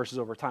these universes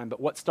over time. But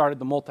what started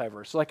the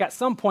multiverse? So like at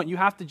some point, you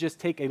have to just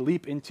take a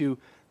leap into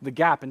the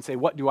gap and say,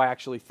 what do I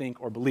actually think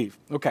or believe?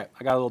 Okay,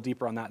 I got a little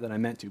deeper on that than I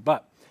meant to,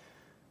 but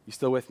you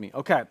still with me?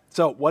 Okay,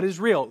 so what is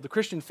real? The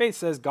Christian faith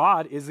says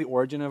God is the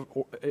origin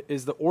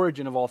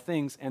of all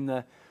things and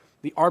the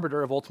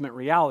arbiter of ultimate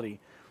reality.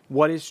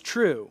 What is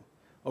true?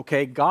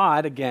 Okay,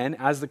 God, again,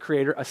 as the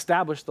creator,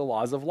 established the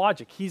laws of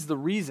logic. He's the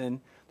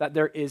reason that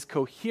there is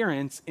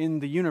coherence in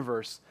the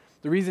universe.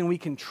 The reason we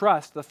can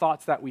trust the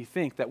thoughts that we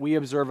think, that we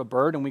observe a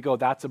bird and we go,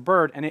 that's a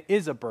bird, and it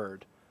is a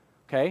bird.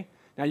 Okay?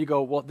 Now you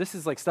go, well, this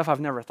is like stuff I've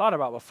never thought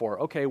about before.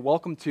 Okay,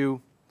 welcome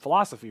to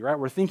philosophy, right?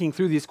 We're thinking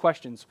through these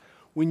questions.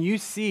 When you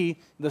see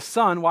the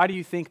sun, why do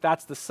you think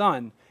that's the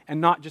sun and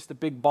not just a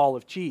big ball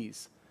of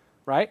cheese,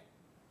 right?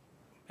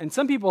 And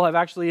some people have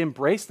actually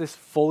embraced this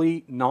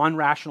fully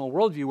non-rational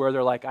worldview where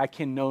they're like, I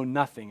can know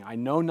nothing. I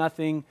know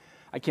nothing.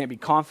 I can't be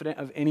confident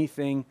of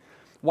anything.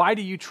 Why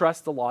do you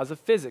trust the laws of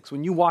physics?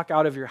 When you walk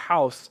out of your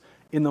house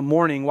in the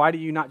morning, why do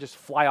you not just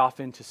fly off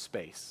into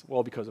space?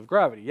 Well, because of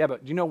gravity. Yeah,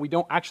 but we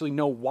don't actually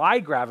know why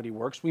gravity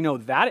works. We know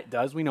that it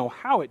does. We know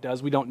how it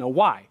does. We don't know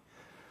why.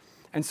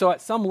 And so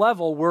at some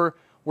level, we're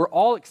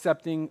all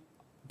accepting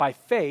by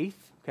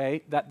faith,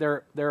 okay, that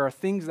there are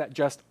things that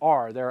just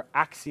are. There are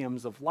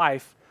axioms of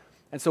life.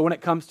 And so when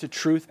it comes to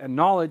truth and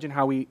knowledge and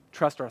how we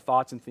trust our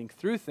thoughts and think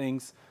through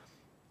things,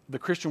 the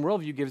Christian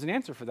worldview gives an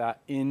answer for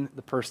that in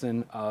the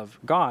person of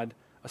God,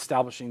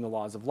 establishing the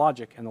laws of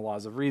logic and the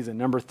laws of reason.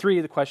 Number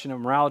 3, the question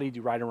of morality.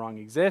 Do right and wrong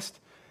exist?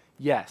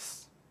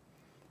 Yes.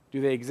 Do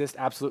they exist?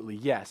 Absolutely,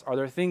 yes. Are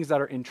there things that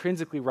are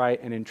intrinsically right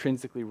and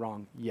intrinsically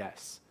wrong?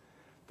 Yes.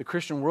 The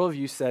Christian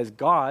worldview says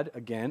God,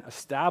 again,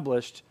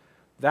 established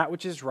that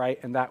which is right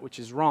and that which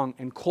is wrong.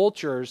 And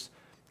cultures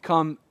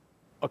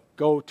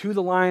go to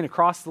the line,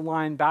 across the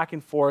line, back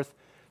and forth.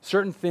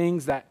 Certain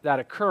things that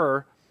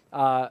occur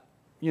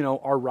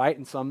are right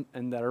and some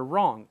and that are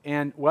wrong.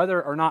 And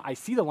whether or not I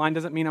see the line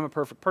doesn't mean I'm a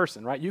perfect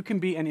person, right? You can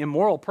be an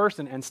immoral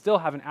person and still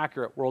have an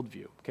accurate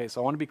worldview. Okay,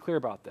 so I want to be clear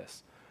about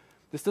this.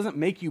 This doesn't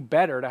make you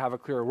better to have a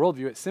clearer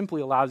worldview. It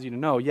simply allows you to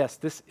know, yes,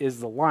 this is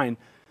the line.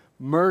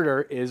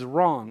 Murder is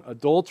wrong.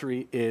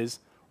 Adultery is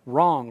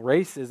wrong.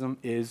 Racism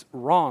is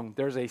wrong.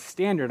 There's a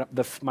standard.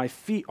 My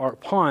feet are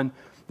upon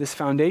this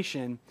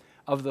foundation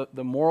of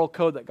the moral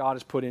code that God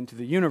has put into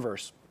the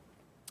universe.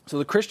 So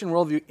the Christian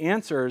worldview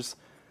answers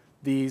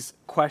these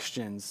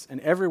questions, and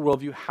every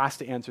worldview has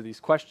to answer these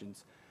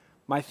questions.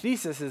 My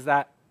thesis is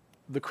that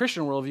the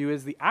Christian worldview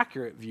is the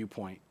accurate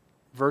viewpoint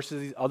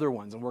versus these other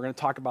ones, and we're going to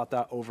talk about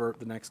that over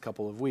the next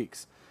couple of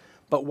weeks.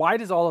 But why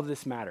does all of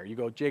this matter? You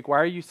go, Jake, why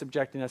are you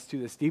subjecting us to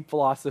this deep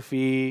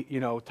philosophy,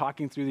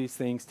 talking through these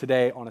things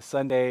today on a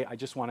Sunday? I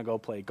just want to go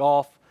play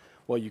golf.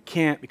 Well, you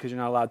can't because you're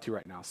not allowed to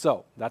right now.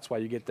 So that's why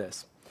you get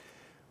this.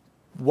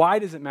 Why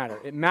does it matter?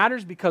 It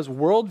matters because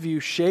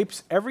worldview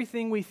shapes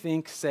everything we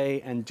think,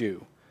 say, and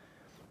do.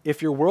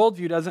 If your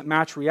worldview doesn't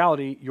match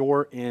reality,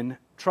 you're in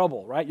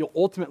trouble, right? You'll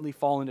ultimately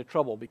fall into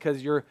trouble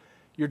because you're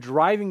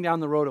driving down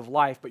the road of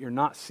life, but you're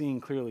not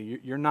seeing clearly.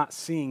 You're not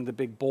seeing the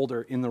big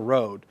boulder in the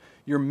road.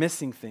 You're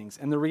missing things.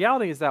 And the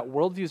reality is that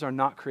worldviews are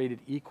not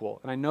created equal.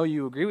 And I know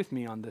you agree with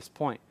me on this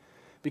point.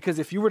 Because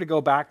if you were to go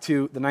back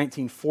to the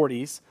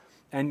 1940s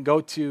and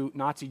go to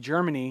Nazi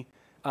Germany,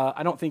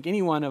 I don't think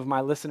any one of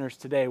my listeners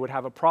today would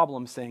have a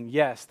problem saying,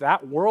 yes,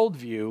 that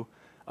worldview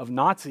of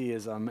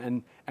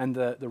Nazism and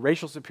the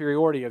racial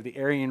superiority of the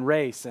Aryan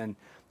race and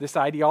this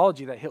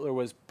ideology that Hitler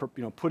was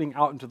putting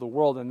out into the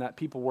world and that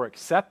people were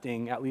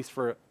accepting, at least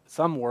for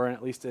some were, and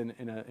at least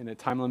in a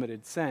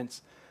time-limited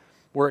sense,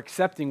 were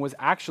accepting was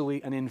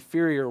actually an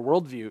inferior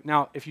worldview.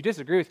 Now, if you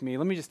disagree with me,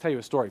 let me just tell you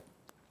a story.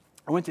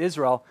 I went to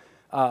Israel,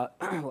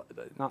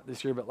 not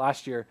this year, but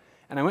last year,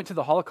 and I went to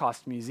the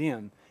Holocaust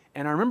Museum.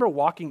 And I remember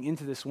walking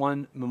into this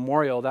one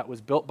memorial that was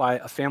built by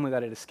a family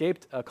that had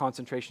escaped a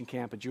concentration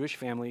camp, a Jewish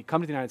family, come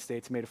to the United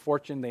States, made a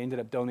fortune. They ended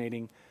up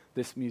donating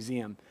this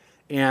museum.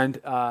 And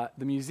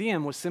the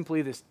museum was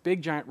simply this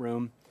big, giant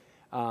room,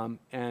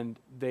 and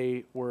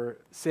they were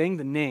saying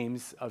the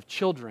names of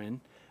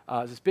children. It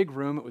was this big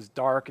room. It was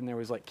dark, and there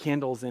was like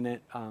candles in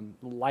it,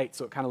 light,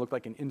 so it kind of looked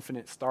like an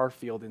infinite star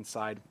field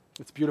inside.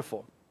 It's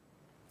beautiful.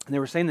 And they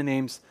were saying the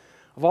names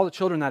of all the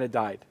children that had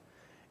died.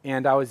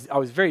 And I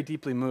was very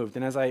deeply moved.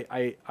 And as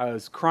I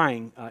was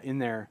crying in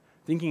there,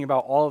 thinking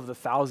about all of the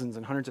thousands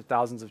and hundreds of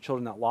thousands of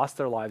children that lost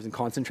their lives in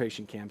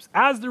concentration camps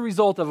as the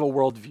result of a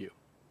worldview,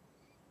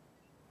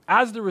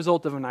 as the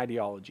result of an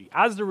ideology,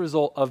 as the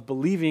result of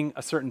believing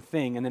a certain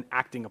thing and then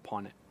acting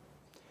upon it.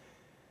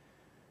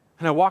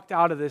 And I walked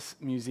out of this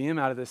museum,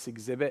 out of this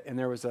exhibit, and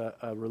there was a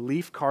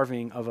relief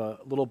carving of a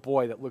little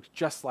boy that looked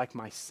just like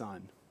my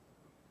son,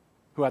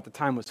 who at the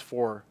time was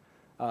 4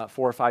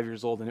 or 5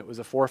 years old, and it was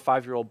a 4 or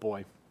 5-year-old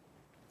boy.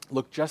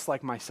 Looked just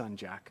like my son,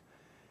 Jack.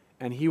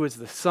 And he was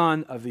the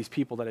son of these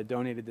people that had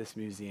donated this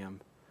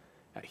museum.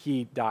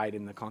 He died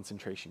in the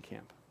concentration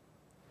camp.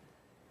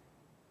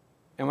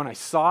 And when I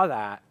saw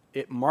that,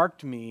 it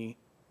marked me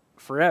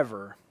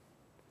forever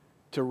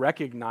to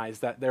recognize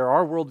that there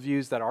are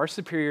worldviews that are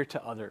superior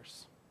to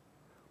others.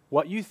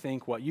 What you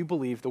think, what you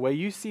believe, the way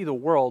you see the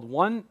world,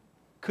 one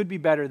could be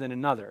better than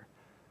another.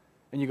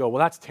 And you go, well,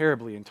 that's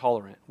terribly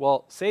intolerant.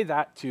 Well, say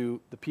that to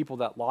the people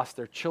that lost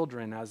their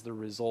children as the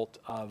result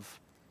of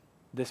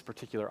this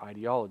particular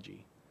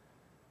ideology.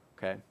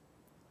 Okay?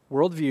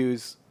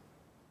 Worldviews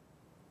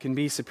can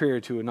be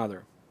superior to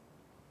another.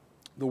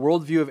 The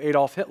worldview of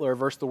Adolf Hitler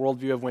versus the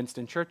worldview of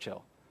Winston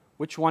Churchill.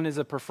 Which one is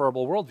a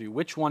preferable worldview?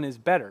 Which one is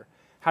better?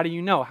 How do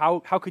you know? How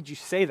could you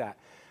say that?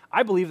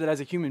 I believe that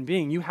as a human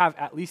being, you have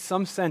at least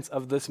some sense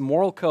of this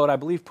moral code, I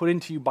believe, put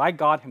into you by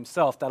God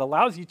himself that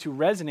allows you to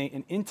resonate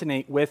and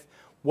intonate with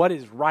what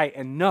is right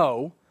and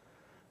know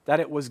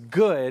that it was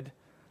good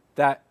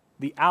that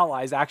the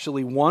Allies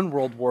actually won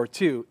World War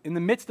II. In the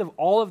midst of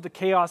all of the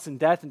chaos and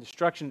death and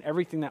destruction and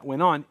everything that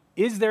went on,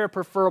 is there a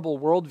preferable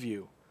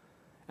worldview?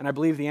 And I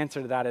believe the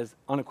answer to that is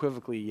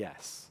unequivocally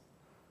yes.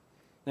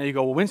 Now you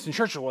go, well, Winston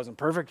Churchill wasn't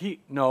perfect.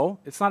 No,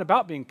 it's not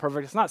about being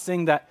perfect. It's not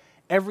saying that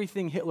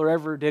everything Hitler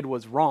ever did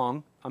was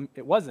wrong.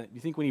 It wasn't. You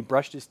think when he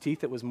brushed his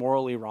teeth it was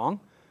morally wrong?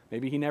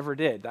 Maybe he never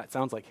did. That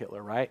sounds like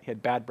Hitler, right? He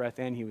had bad breath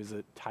and he was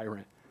a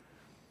tyrant.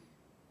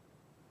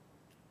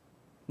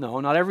 No,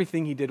 not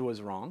everything he did was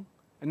wrong.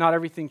 And not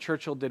everything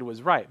Churchill did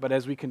was right. But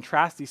as we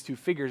contrast these two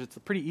figures, it's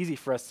pretty easy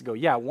for us to go,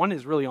 yeah, one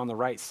is really on the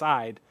right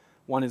side,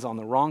 one is on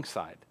the wrong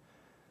side.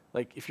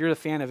 Like, if you're a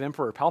fan of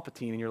Emperor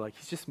Palpatine and you're like,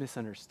 he's just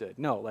misunderstood.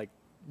 No, like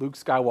Luke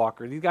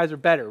Skywalker, these guys are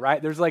better, right?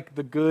 There's like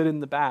the good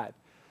and the bad.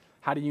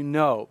 How do you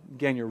know?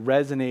 Again, you're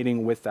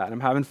resonating with that.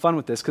 I'm having fun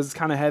with this because it's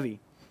kind of heavy.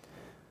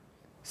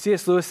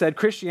 C.S. Lewis said,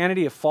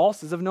 Christianity, if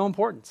false, is of no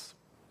importance.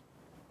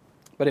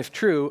 But if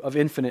true, of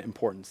infinite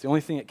importance. The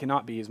only thing it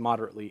cannot be is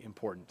moderately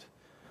important.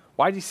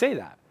 Why did he say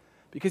that?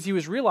 Because he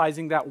was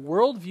realizing that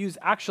worldviews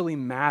actually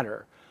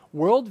matter.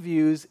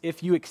 Worldviews,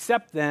 if you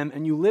accept them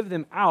and you live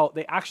them out,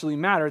 they actually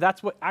matter.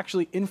 That's what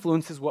actually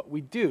influences what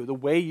we do, the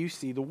way you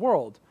see the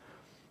world.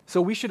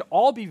 So we should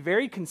all be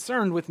very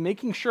concerned with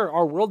making sure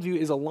our worldview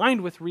is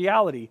aligned with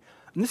reality.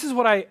 And this is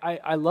what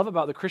I love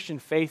about the Christian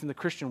faith and the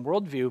Christian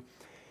worldview.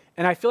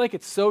 And I feel like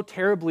it's so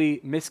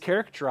terribly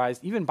mischaracterized,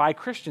 even by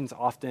Christians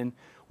often,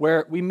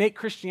 where we make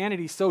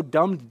Christianity so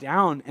dumbed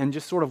down and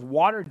just sort of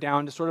watered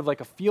down to sort of like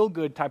a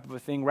feel-good type of a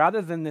thing,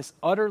 rather than this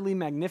utterly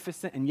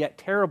magnificent and yet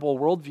terrible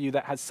worldview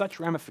that has such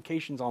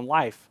ramifications on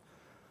life.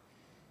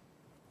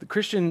 The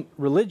Christian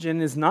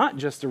religion is not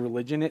just a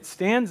religion. It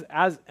stands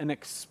as an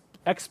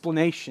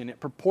explanation. It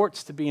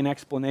purports to be an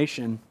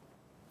explanation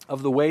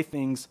of the way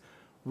things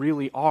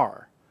really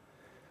are.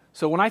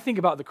 So when I think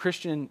about the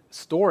Christian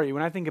story,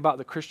 when I think about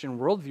the Christian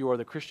worldview or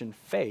the Christian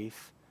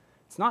faith,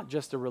 it's not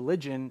just a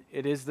religion,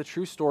 it is the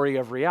true story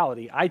of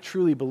reality. I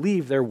truly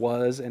believe there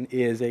was and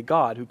is a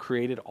God who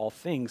created all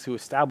things, who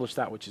established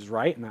that which is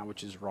right and that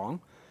which is wrong,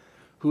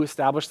 who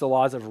established the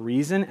laws of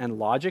reason and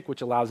logic,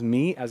 which allows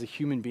me as a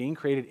human being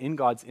created in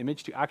God's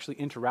image to actually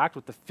interact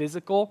with the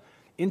physical,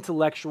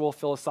 intellectual,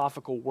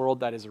 philosophical world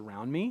that is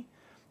around me,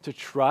 to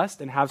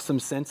trust and have some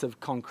sense of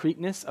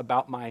concreteness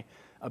about my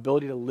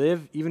ability to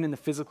live even in the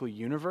physical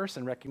universe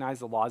and recognize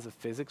the laws of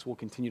physics will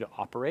continue to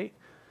operate,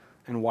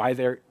 and why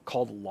they're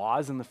called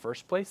laws in the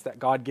first place, that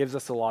God gives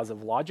us the laws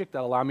of logic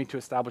that allow me to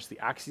establish the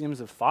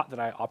axioms of thought that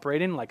I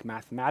operate in, like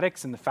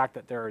mathematics, and the fact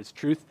that there is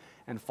truth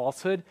and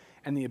falsehood,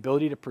 and the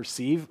ability to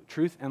perceive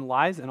truth and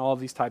lies, and all of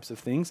these types of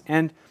things,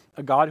 and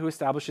a God who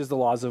establishes the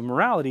laws of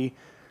morality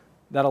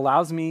that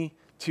allows me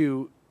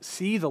to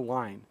see the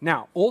line.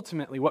 Now,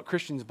 ultimately, what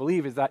Christians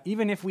believe is that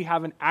even if we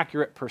have an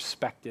accurate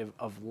perspective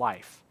of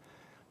life,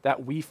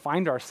 that we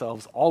find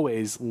ourselves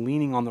always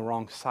leaning on the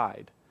wrong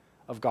side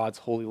of God's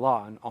holy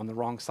law and on the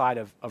wrong side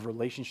of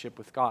relationship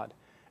with God.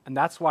 And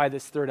that's why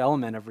this third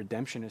element of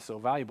redemption is so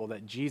valuable,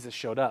 that Jesus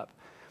showed up.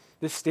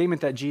 This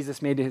statement that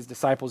Jesus made to his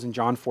disciples in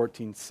John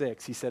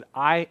 14:6, he said,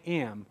 I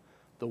am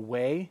the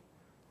way,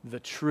 the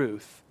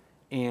truth,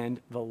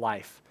 and the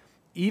life.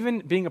 Even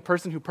being a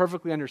person who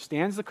perfectly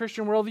understands the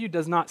Christian worldview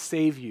does not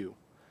save you.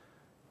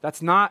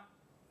 That's not,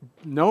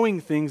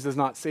 knowing things does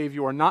not save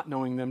you, or not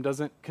knowing them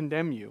doesn't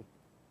condemn you.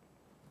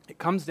 It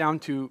comes down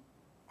to,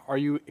 are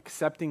you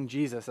accepting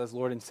Jesus as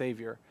Lord and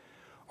Savior?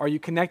 Are you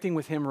connecting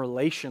with him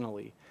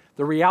relationally?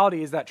 The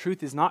reality is that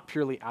truth is not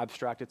purely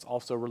abstract, it's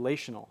also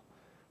relational,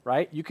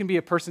 right? You can be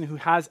a person who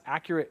has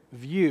accurate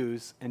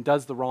views and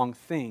does the wrong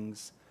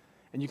things,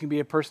 and you can be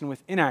a person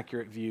with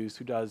inaccurate views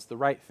who does the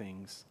right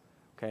things,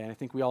 okay? And I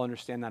think we all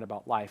understand that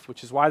about life,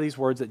 which is why these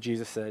words that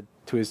Jesus said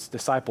to his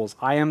disciples,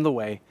 I am the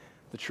way,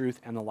 the truth,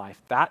 and the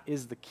life. That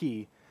is the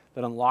key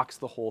that unlocks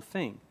the whole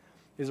thing,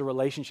 is a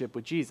relationship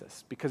with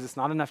Jesus, because it's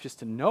not enough just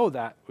to know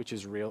that which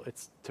is real,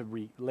 it's to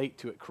relate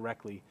to it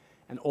correctly,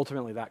 and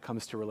ultimately that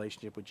comes to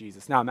relationship with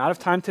Jesus. Now, I'm out of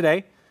time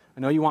today. I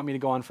know you want me to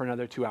go on for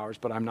another 2 hours,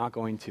 but I'm not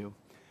going to.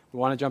 We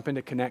want to jump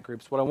into Connect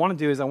groups. What I want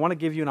to do is I want to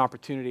give you an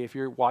opportunity, if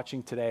you're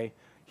watching today,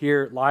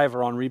 here live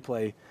or on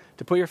replay,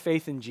 to put your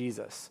faith in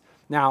Jesus.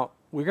 Now,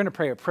 we're going to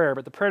pray a prayer,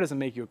 but the prayer doesn't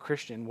make you a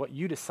Christian. What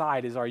you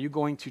decide is, are you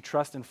going to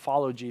trust and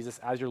follow Jesus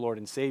as your Lord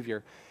and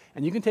Savior?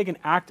 And you can take an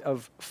act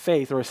of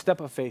faith or a step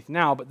of faith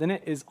now, but then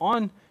it is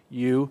on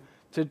you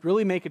to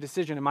really make a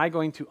decision. Am I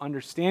going to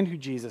understand who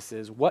Jesus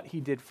is, what he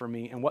did for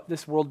me, and what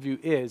this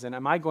worldview is, and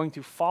am I going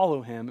to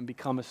follow him and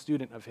become a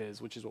student of his,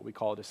 which is what we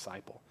call a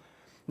disciple?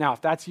 Now,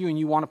 if that's you and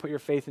you want to put your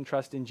faith and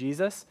trust in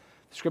Jesus,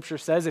 the scripture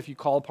says if you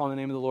call upon the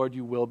name of the Lord,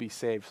 you will be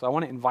saved. So I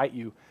want to invite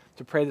you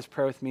to pray this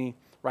prayer with me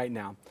right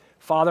now.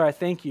 Father, I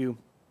thank you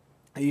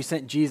that you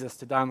sent Jesus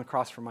to die on the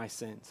cross for my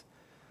sins.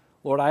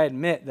 Lord, I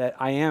admit that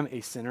I am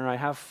a sinner. I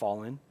have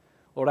fallen.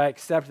 Lord, I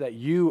accept that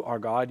you are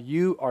God.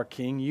 You are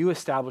King. You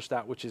established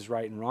that which is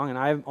right and wrong, and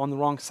I'm on the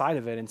wrong side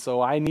of it. And so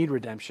I need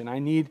redemption. I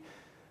need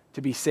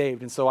to be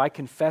saved. And so I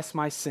confess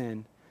my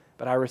sin,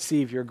 but I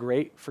receive your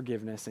great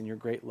forgiveness and your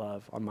great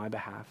love on my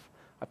behalf.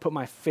 I put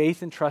my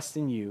faith and trust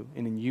in you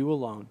and in you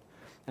alone.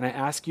 And I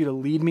ask you to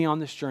lead me on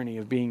this journey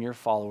of being your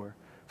follower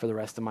for the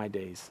rest of my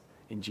days.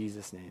 In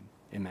Jesus' name,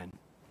 amen.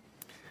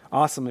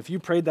 Awesome. If you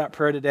prayed that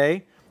prayer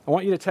today, I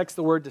want you to text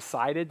the word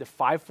decided to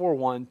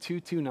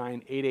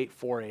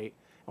 541-229-8848,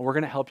 and we're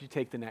going to help you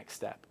take the next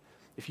step.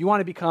 If you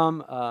want to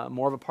become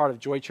more of a part of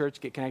Joy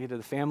Church, get connected to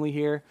the family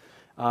here,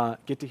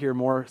 get to hear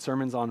more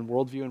sermons on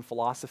worldview and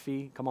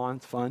philosophy, come on,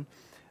 it's fun,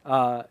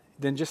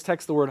 then just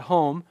text the word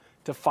home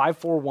to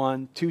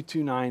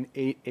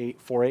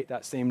 541-229-8848,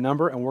 that same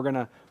number, and we're going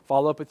to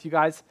follow up with you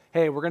guys.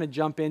 Hey, we're going to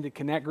jump into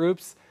Connect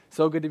groups.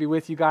 So good to be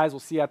with you guys. We'll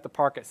see you at the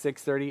park at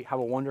 6:30. Have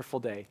a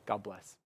wonderful day. God bless.